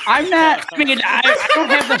 I'm not. I mean, I don't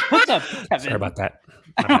have the hookup, Kevin. Sorry about that.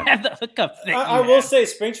 I don't have the hookup thing. I will say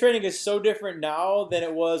spring training is so different now than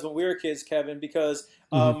it was when we were kids, Kevin, because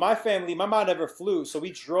my mom never flew, so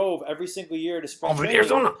we drove every single year to spring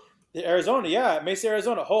training. Arizona, yeah, Mesa,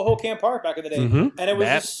 Arizona, Hohokam Park back in the day, and it was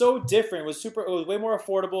just so different. It was way more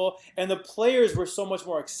affordable, and the players were so much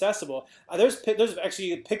more accessible. There's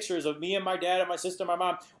actually pictures of me and my dad and my sister and my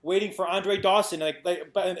mom waiting for Andre Dawson,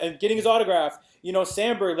 and getting his autograph.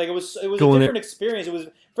 Sandberg, it was a different experience. It was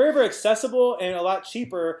very, very accessible and a lot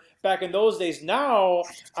cheaper back in those days. Now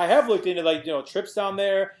I have looked into trips down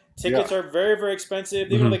there. Tickets are very, very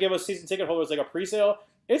expensive. Even though they give us season ticket holders a pre-sale.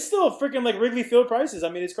 It's still freaking Wrigley Field prices. I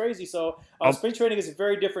mean, it's crazy. So spring training is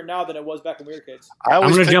very different now than it was back when we were kids. I'm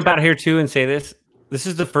going to jump out here too and say this. This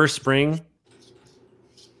is the first spring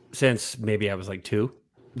since maybe I was 2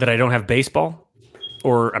 that I don't have baseball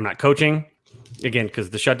or I'm not coaching. Again, because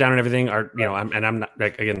the shutdown and everything I'm not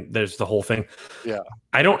again, there's the whole thing. Yeah.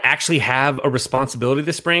 I don't actually have a responsibility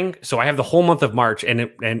this spring. So I have the whole month of March and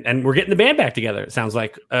we're getting the band back together. It sounds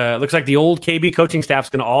like, looks like the old KB coaching staff's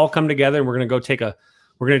going to all come together and we're going to go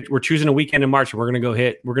we're choosing a weekend in March and we're going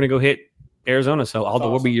to go hit Arizona. So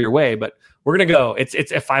Aldo will be your way, but we're going to go. It's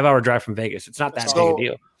a 5-hour drive from Vegas. It's not that big a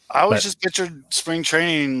deal. I always just pictured spring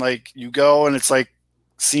training, you go and it's like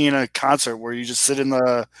seeing a concert where you just sit in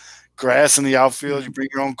the grass in the outfield, you bring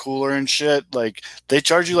your own cooler and shit. They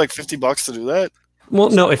charge you $50 to do that. Well,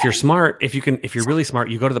 no, if you're smart, if you're really smart,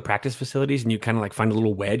 you go to the practice facilities and you kind of find a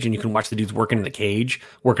little wedge and you can watch the dudes working in the cage,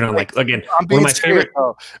 working on again, one of my favorite.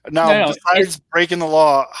 Now, besides breaking the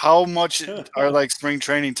law, how much are spring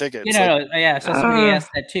training tickets? Yeah. So somebody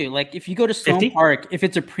asked that too. If you go to Stone Park, if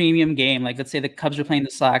it's a premium game, let's say the Cubs are playing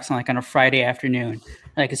the Sox on a Friday afternoon,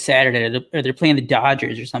 a Saturday, or they're playing the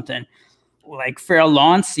Dodgers or something. For a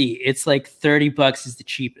lawn seat, it's $30 is the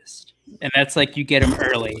cheapest. And that's you get them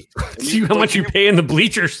early. See how much you pay in the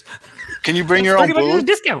bleachers. Can you bring your own booze?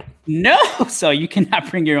 Discount? No, so you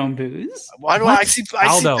cannot bring your own booze. Why do I see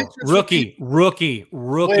Aldo, rookie. Wait,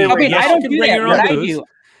 I don't do that. What I do,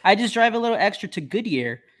 I just drive a little extra to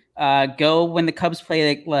Goodyear. Go when the Cubs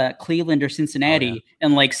play Cleveland or Cincinnati,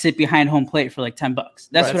 and sit behind home plate for $10.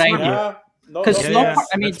 That's what I do. Because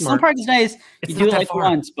Sloan Park is nice. You do it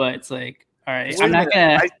once, but it's all right, I'm not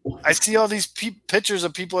gonna. I see all these pictures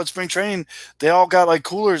of people at spring training. They all got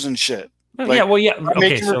coolers and shit. I'm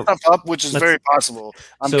making this stuff up, which is very possible.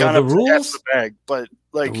 I'm kind of the bag, but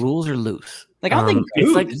the rules are loose. I don't think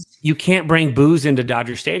it's you can't bring booze into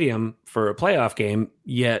Dodger Stadium for a playoff game.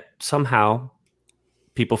 Yet somehow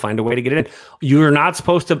people find a way to get it in. You're not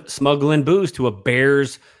supposed to smuggle in booze to a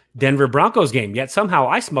Bears Denver Broncos game, yet somehow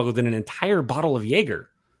I smuggled in an entire bottle of Jaeger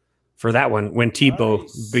for that one when Tebow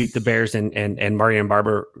beat the Bears and Marion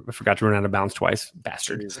Barber forgot to run out of bounds twice.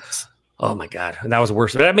 Bastard. Jesus. Oh my God. That was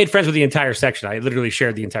worse. But I made friends with the entire section. I literally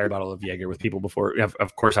shared the entire bottle of Jaeger with people before.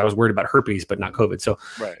 Of course, I was worried about herpes, but not COVID. So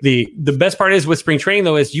the best part is with spring training,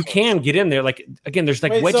 though, is you can get in there. Like, again, there's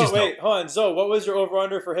like wedges. Hold on. So what was your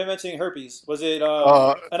over-under for him mentioning herpes? Was it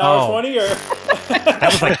an hour 20 or? That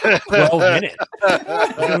was like 12 minutes.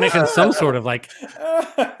 You're making some sort of like.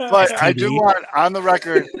 But I do want on the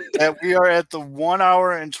record that we are at the 1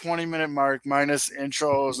 hour and 20 minute mark minus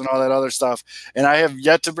intros and all that other stuff. And I have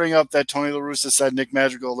yet to bring up that Tony La Russa said Nick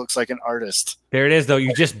Madrigal looks like an artist. There it is, though.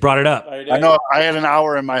 You just brought it up. I know. I had an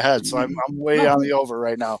hour in my head, so I'm way on the over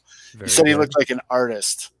right now. He said he looked like an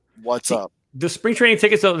artist. What's up? The spring training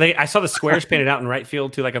tickets, though, I saw the squares painted out in right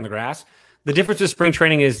field, too, like on the grass. The difference with spring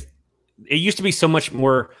training is it used to be so much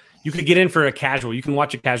more. You could get in for a casual. You can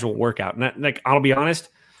watch a casual workout. And I'll be honest,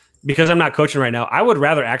 because I'm not coaching right now, I would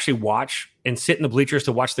rather actually watch and sit in the bleachers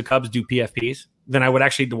to watch the Cubs do PFPs than I would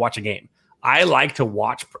actually to watch a game. I like to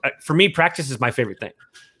watch. For me, practice is my favorite thing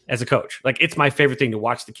as a coach. Like, it's my favorite thing to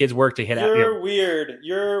watch the kids work, to hit out. You're weird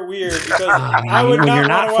because I would when not you're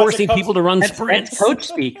not forcing people to run sprints. That's coach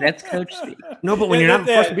speak. That's coach speak. No, but when you're not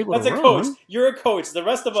forcing people to run. That's a coach. You're a coach. The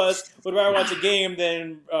rest of us would rather watch a game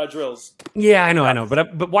than drills. Yeah, I know.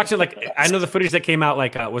 But watching, like, I know the footage that came out,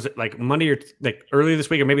 like, was it like Monday or like earlier this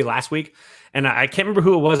week or maybe last week? And I can't remember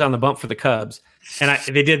who it was on the bump for the Cubs. And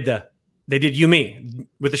they did you me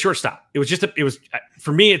with the shortstop. It was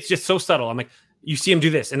for me, it's just so subtle. I'm like, you see him do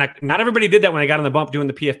this. And not everybody did that when I got on the bump doing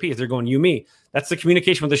the PFPs. They're going, you me. That's the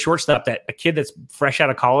communication with the shortstop that a kid that's fresh out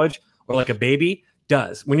of college or like a baby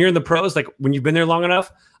does. When you're in the pros, like when you've been there long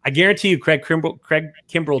enough, I guarantee you Craig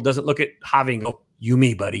Kimbrell doesn't look at Javi and go, you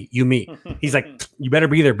me, buddy, you me. He's like, you better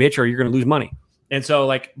be there, bitch, or you're going to lose money. And so,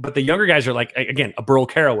 like, but the younger guys are like, again, a Burl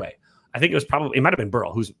Caraway. I think it might have been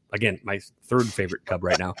Burl, who's, again, my third favorite Cub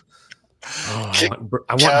right now. Oh,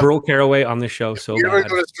 I want Burl Caraway on this show so bad. You ever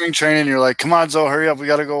go to spring training and you're like, come on, Zoe, hurry up. We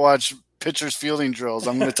got to go watch pitchers fielding drills.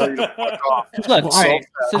 I'm going to tell you to fuck off. Look, all right.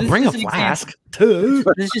 So this bring is a flask. This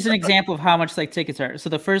is just an example of how much like tickets are.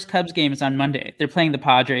 So the first Cubs game is on Monday. They're playing the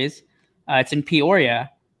Padres. It's in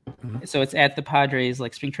Peoria. Mm-hmm. So it's at the Padres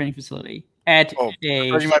like spring training facility. At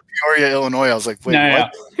Peoria, Illinois. I was like, wait,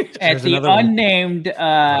 what? At the unnamed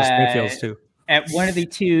Springfields too. At one of the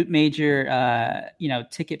two major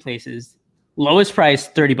ticket places. Lowest price,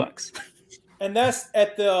 $30. And that's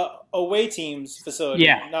at the away team's facility.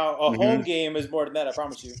 Yeah. Now a home game is more than that, I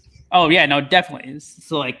promise you. Oh yeah, no, definitely.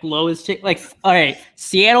 So like lowest all right,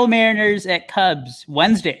 Seattle Mariners at Cubs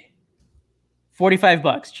Wednesday.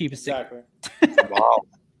 $45, cheapest ticket. Exactly. Wow.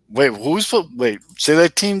 Say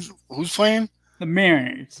that team who's playing? The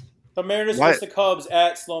Mariners. The Mariners versus the Cubs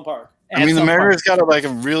at Sloan Park. I mean, the Mariners got a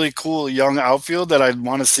really cool young outfield that I'd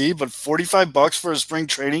want to see, but $45 for a spring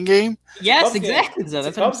training game? Yes, exactly. So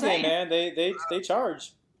that's what I'm saying, man. They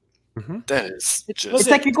charge. Mm-hmm. That is just... It's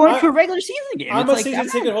like you're going to a regular season game. I'm a season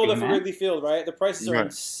ticket holder for Wrigley Field, right? The prices are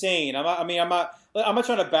insane. I'm not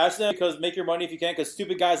trying to bash them because make your money if you can, because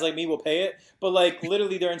stupid guys like me will pay it. But like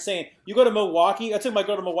literally, they're insane. You go to Milwaukee. I took my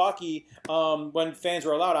girl to Milwaukee when fans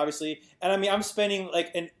were allowed, obviously. And I mean, I'm spending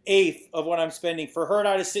like an eighth of what I'm spending for her and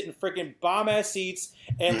I to sit in freaking bomb ass seats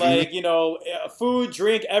and food,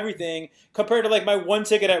 drink, everything compared to like my one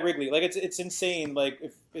ticket at Wrigley. Like it's insane. Like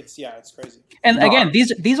it's crazy. And again,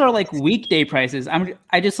 these are like weekday prices.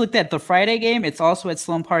 I just looked at the Friday game. It's also at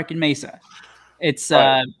Sloan Park in Mesa. It's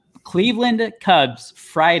Cleveland Cubs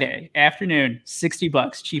Friday afternoon,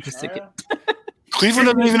 $60, cheapest ticket. Cleveland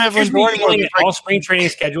doesn't even have all spring training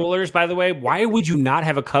schedulers, by the way. Why would you not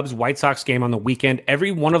have a Cubs White Sox game on the weekend?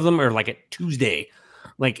 Every one of them are like at Tuesday.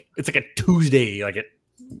 Like it's like a Tuesday, like at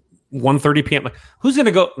 1:30 p.m. Like, who's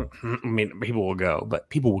gonna go? I mean, people will go, but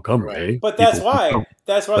people will come, right? But that's why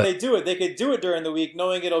they do it. They could do it during the week,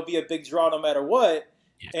 knowing it'll be a big draw no matter what.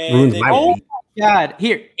 And oh my God!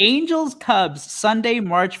 Here, Angels Cubs Sunday,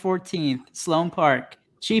 March 14th, Sloan Park.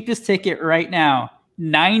 Cheapest ticket right now,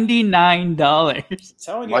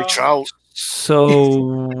 $99. Mike Trout.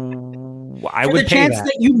 So I would pay chance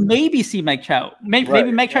that you maybe see Mike Trout.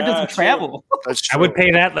 Maybe Mike Trout doesn't travel. I would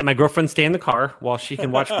pay that. Let my girlfriend stay in the car while she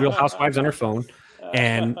can watch Real Housewives on her phone,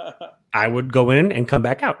 and I would go in and come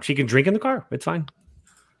back out. She can drink in the car. It's fine.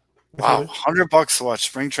 Wow, $100 to watch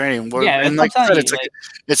spring training. And like I said,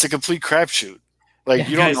 it's a complete crapshoot. Like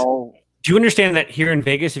you don't know. Do you understand that here in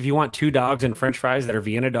Vegas, if you want 2 dogs and French fries that are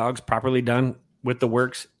Vienna dogs properly done with the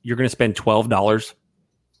works, you're going to spend $12.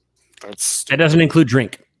 That doesn't include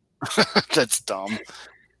drink. That's dumb.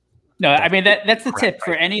 No, I mean that's the tip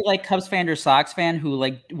for any like Cubs fan or Sox fan who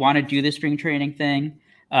like want to do the spring training thing.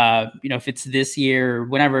 If it's this year or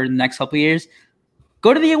whenever in the next couple of years,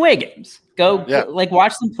 go to the away games. Go like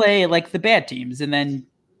watch them play like the bad teams, and then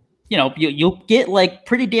you'll get like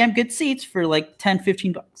pretty damn good seats for like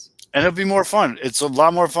 $10-15. And it'll be more fun. It's a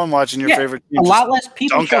lot more fun watching your favorite team. A lot less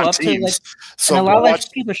people show up to like, and a lot less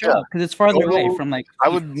people show up because it's farther away from like. I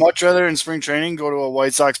would much rather in spring training go to a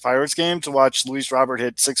White Sox Pirates game to watch Luis Robert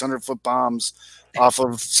hit 600-foot bombs off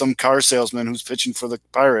of some car salesman who's pitching for the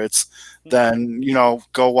Pirates than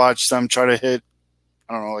go watch them try to hit,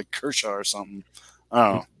 I don't know, like Kershaw or something. I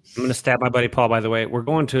don't know. I'm going to stab my buddy Paul, by the way. We're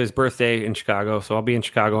going to his birthday in Chicago, so I'll be in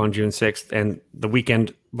Chicago on June 6th and the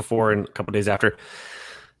weekend before and a couple days after.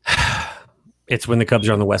 It's when the Cubs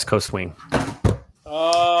are on the West Coast swing.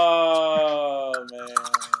 Oh, man.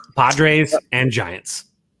 Padres and Giants.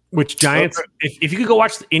 Which Giants, if you could go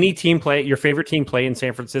watch any team play, your favorite team play in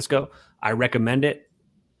San Francisco, I recommend it.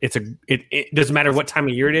 It doesn't matter what time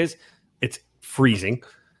of year it is. It's freezing.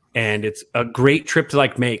 And it's a great trip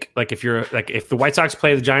to make. Like if the White Sox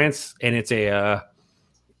play the Giants and it's a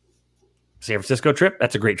San Francisco trip,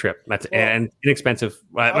 that's a great trip. And inexpensive.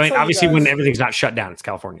 I mean, obviously when everything's not shut down, it's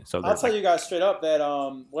California. So I'll tell you guys straight up that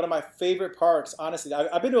one of my favorite parks, honestly,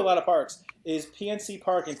 I've been to a lot of parks, is PNC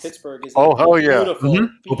Park in Pittsburgh. Hell yeah. Beautiful,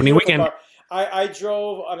 beautiful opening weekend. Park. I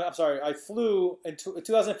flew in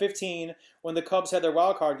 2015 when the Cubs had their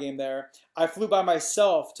wild card game there. I flew by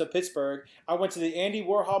myself to Pittsburgh. I went to the Andy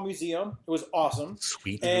Warhol Museum. It was awesome.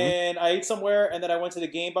 Sweet. And I ate somewhere, and then I went to the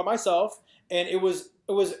game by myself. And it was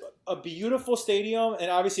a beautiful stadium,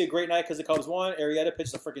 and obviously a great night because the Cubs won. Arrieta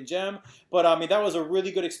pitched a freaking gem. But, I mean, that was a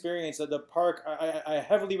really good experience. At the park, I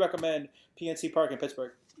heavily recommend PNC Park in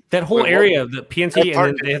Pittsburgh. That whole area, the PNC,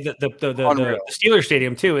 and then they have the Steelers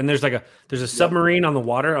Stadium too. And there's a submarine on the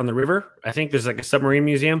water on the river. I think there's like a submarine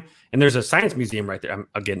museum, and there's a science museum right there. I'm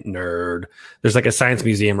again nerd. There's like a science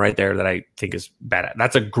museum right there that I think is bad.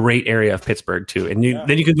 That's a great area of Pittsburgh too. And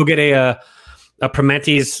then you can go get a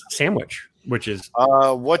Pimente's sandwich, which is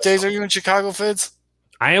what days are you in Chicago, Fids?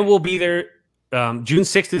 I will be there. June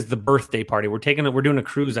 6th is the birthday party. We're doing a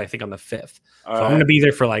cruise, I think, on the 5th. So I'm going to be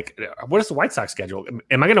there for what is the White Sox schedule?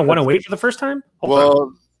 Am I going to want to wait for the first time?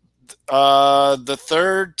 The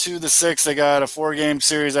 3rd to the 6th, they got a 4-game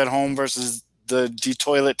series at home versus the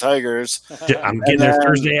Detroit Tigers. I'm getting there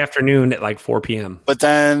Thursday afternoon at 4 p.m. But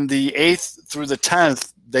then the 8th through the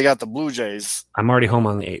 10th, they got the Blue Jays. I'm already home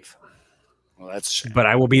on the 8th. Well, that's a shame. But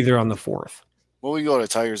I will be there on the 4th. Well, we go to a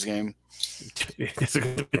Tigers game. It's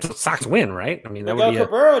a Sox win, right? I mean, that would be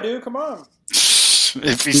Cabrera, dude. Come on.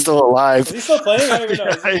 If he's still alive. Is he still playing? I don't even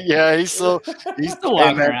know. Yeah, he's still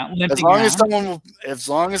walking around. As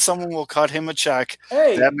long as someone will cut him a check,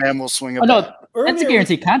 that man will swing a bat. No, that's a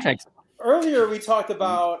guaranteed contract. Earlier, we talked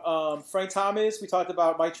about Frank Thomas. We talked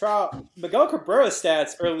about Mike Trout. Miguel Cabrera's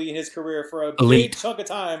stats early in his career for a big chunk of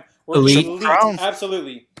time were elite.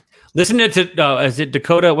 Absolutely. Listen to is it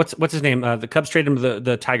Dakota? What's his name? The Cubs traded him to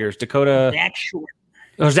the Tigers. Dakota. Zach Short.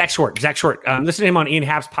 Oh, Zach Short. Listen to him on Ian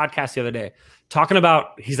Happ's podcast the other day, talking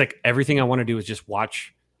about he's like, everything I want to do is just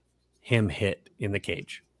watch him hit in the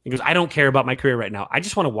cage. He goes, I don't care about my career right now. I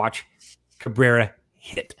just want to watch Cabrera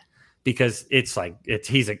hit because he's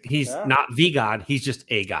not the god. He's just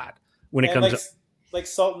a god when it comes to. Like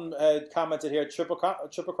Sultan had commented here, triple crown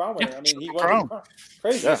winner. Yeah, I mean, he won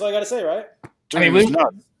crazy. Yeah. That's all I got to say, right?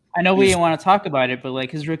 I know we didn't want to talk about it, but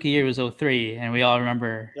his rookie year was 2003, and we all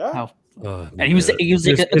remember how. And he was like a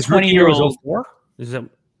 20-year-old.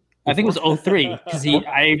 I think it was 2003 because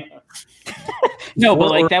No,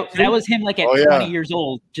 but that was him at 20 years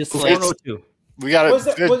old, just like. We got it.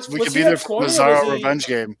 We could be there for the Bizarro revenge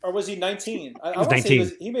game. Or was he 19? I was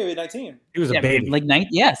 19. He may be 19. He was a baby.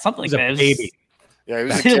 Something like that. He was a baby. Yeah, he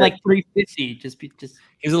was a kid. 350. Just he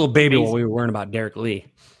was a little baby while we were worrying about Derek Lee.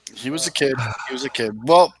 He was a kid.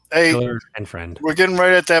 Well, hey, and friend. We're getting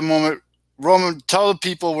right at that moment. Roman, tell the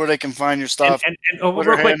people where they can find your stuff. And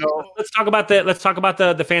real quick, let's talk about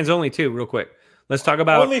the fans only too, real quick. Let's talk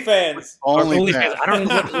about OnlyFans. OnlyFans. I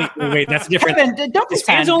don't know. Wait, that's different. Kevin, don't is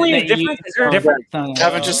fans only is different? Is there a different?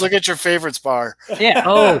 Kevin, just look at your favorites bar. Yeah.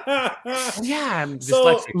 Oh. Yeah. I'm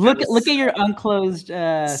dyslexic. Look at your unclosed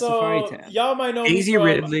Safari tab. Y'all might know Daisy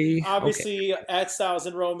Ridley. Obviously, at Styles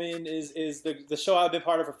and Roman is the show I've been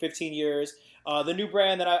part of for 15 years. The new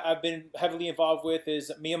brand that I've been heavily involved with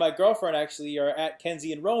is me and my girlfriend actually are at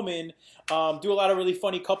Kenzie and Roman. Do a lot of really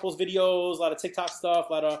funny couples videos, a lot of TikTok stuff,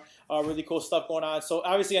 a lot of really cool stuff going on. So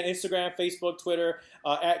obviously on Instagram, Facebook, Twitter,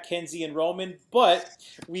 at Kenzie and Roman. But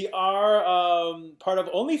we are part of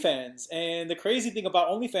OnlyFans. And the crazy thing about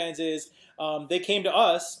OnlyFans is They came to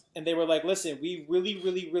us and they were like, listen, we really,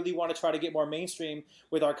 really, really want to try to get more mainstream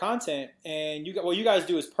with our content. And what you guys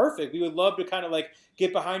do is perfect. We would love to kind of like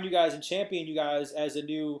get behind you guys and champion you guys as a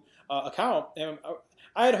new account. And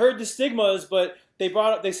I had heard the stigmas, but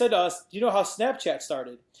they said to us, do you know how Snapchat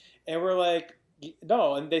started? And we're like,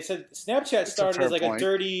 no. And they said Snapchat started as like a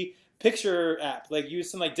dirty picture app, like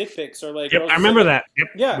using like dick pics or like. Yep, I remember that. Yep.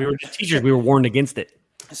 Yeah, we were teachers. We were warned against it.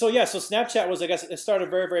 So Snapchat was, I guess, it started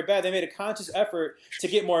very, very bad. They made a conscious effort to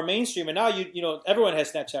get more mainstream, and now you know everyone has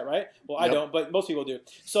Snapchat, right? Well, I don't, but most people do.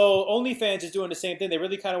 So OnlyFans is doing the same thing. They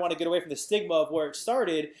really kind of want to get away from the stigma of where it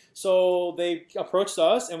started. So they approached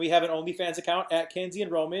us, and we have an OnlyFans account at Kenzie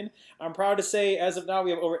and Roman. I'm proud to say, as of now,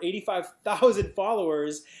 we have over 85,000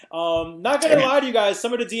 followers. Not gonna lie to you guys,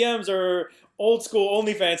 some of the DMs are old school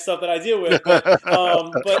OnlyFans stuff that I deal with, but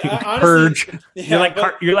honestly, purge.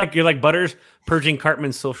 Yeah, you're like Butters purging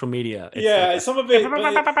Cartman's social media. It's some of it.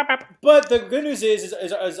 But the good news is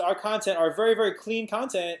our content, our very, very clean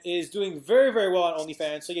content, is doing very, very well on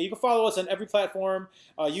OnlyFans. So yeah, you can follow us on every platform: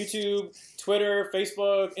 YouTube, Twitter,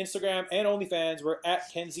 Facebook, Instagram, and OnlyFans. We're at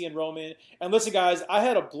Kenzie and Roman. And listen, guys,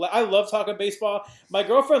 I love talking baseball. My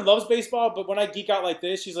girlfriend loves baseball, but when I geek out like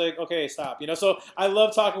this, she's like, "Okay, stop." You know. So I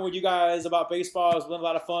love talking with you guys about baseball. It's been a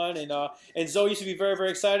lot of fun, and Zoe, you should be very,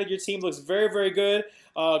 very excited. Your team looks very, very good.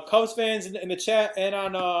 Cubs fans in the chat and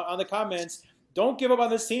on the comments, don't give up on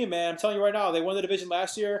this team, man. I'm telling you right now, they won the division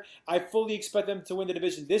last year. I fully expect them to win the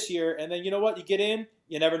division this year. And then you know what? You get in,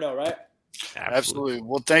 you never know, right? Absolutely.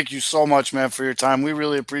 Well, thank you so much, man, for your time. We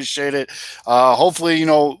really appreciate it. Hopefully, you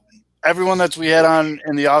know, everyone that we had on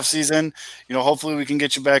in the off season, you know, hopefully we can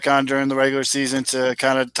get you back on during the regular season to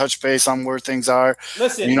kind of touch base on where things are.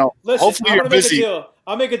 Listen, hopefully you're busy.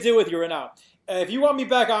 I'll make a deal with you right now. If you want me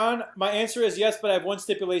back on, my answer is yes, but I have one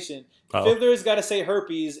stipulation. Fiddler's got to say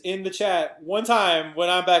herpes in the chat one time when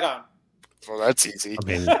I'm back on. Well, that's easy. I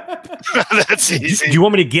mean, that's easy. Do you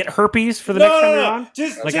want me to get herpes for the next time you're on?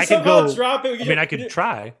 Just I could go. Drop it. I could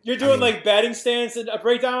try. You're doing like batting stance and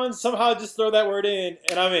breakdowns. Somehow, just throw that word in,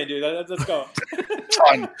 and I'm in, dude. Let's go.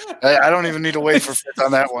 Done. I don't even need to wait for Fitz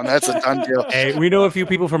on that one. That's a done deal. Hey, we know a few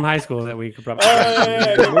people from high school that we could probably.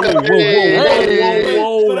 Whoa!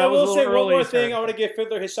 But I will say one more thing. I want to give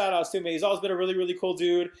Fiddler his shout outs too, man. He's always been a really, really cool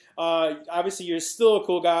dude. Obviously, you're still a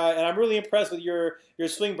cool guy, and I'm really impressed with your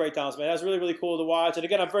swing breakdowns, man. That's really, really cool to watch. And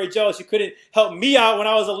again, I'm very jealous you couldn't help me out when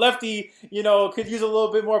I was a lefty. You know, could use a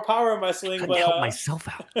little bit more power in my swing. Couldn't help myself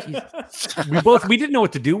out. We didn't know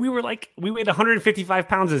what to do. We weighed 155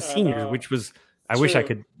 pounds as seniors, which was. I wish I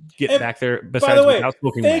could get back there. Besides, by the way, without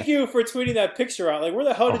smoking thank you for tweeting that picture out. Like, where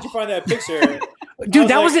the hell did you find that picture? Dude,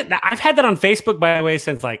 that was it. I've had that on Facebook, by the way,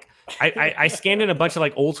 since like I scanned in a bunch of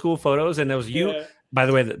like old school photos, and there was you. Yeah. By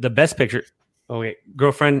the way, the best picture. Oh wait,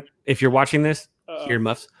 girlfriend, if you're watching this,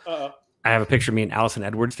 earmuffs. I have a picture of me and Allison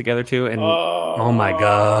Edwards together too, and oh my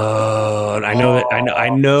god, I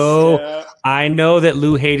know that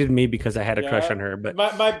Lou hated me because I had a crush on her. But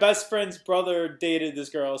my best friend's brother dated this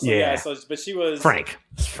girl, so but she was Frank,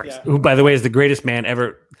 who by the way is the greatest man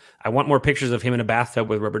ever. I want more pictures of him in a bathtub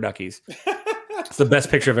with rubber duckies. It's the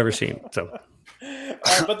best picture I've ever seen. So.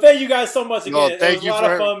 But thank you guys so much again. It was a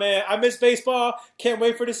lot of fun, man. I miss baseball. Can't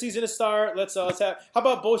wait for the season to start. Let's have. How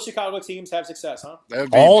about both Chicago teams have success, huh?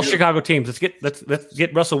 All Chicago teams. Let's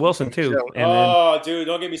get Russell Wilson too. And dude,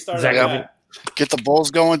 don't get me started on that. Get the Bulls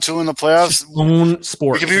going too in the playoffs. Own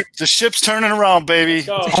sports. The ship's turning around, baby.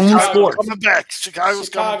 Own sports. Coming back.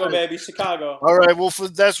 Chicago, baby. Chicago. All right. Well,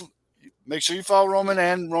 make sure you follow Roman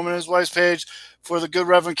and his wife's page. For the good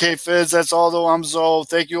Reverend K Fizz, that's all though. I'm Zoe.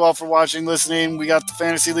 Thank you all for watching, listening. We got the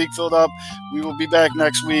fantasy league filled up. We will be back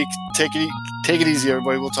next week. Take it easy,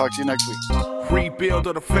 everybody. We'll talk to you next week. Rebuild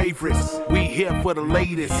of the favorites. We here for the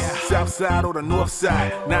latest. South side or the north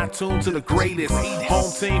side. Not tuned to the greatest.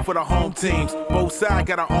 Home team for the home teams. Both sides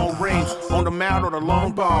got our own rings. On the mound or the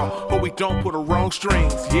long ball. But we don't put the wrong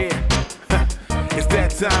strings. Yeah. It's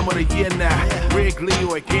that time of the year now. Wrigley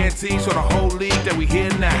or Gantes or the whole league that we hear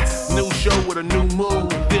now. New show with a new mood.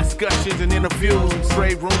 Discussions and interviews.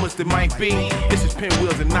 Straight rumors that might be. This is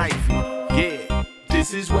Pinwheels and Knife. Yeah,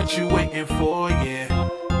 this is what you waiting for, yeah.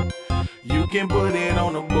 You can put it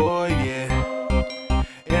on the board, yeah.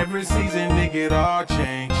 Every season, nigga, it all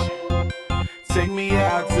change. Take me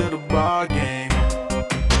out to the ball game.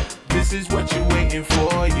 This is what you waiting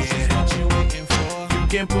for, yeah. You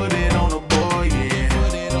can put it on the board, yeah.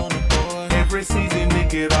 Every season,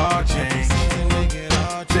 nigga, it all change.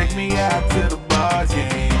 Take me out to the bar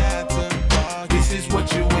game. This is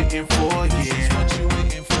what you waiting for, yeah.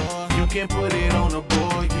 You can put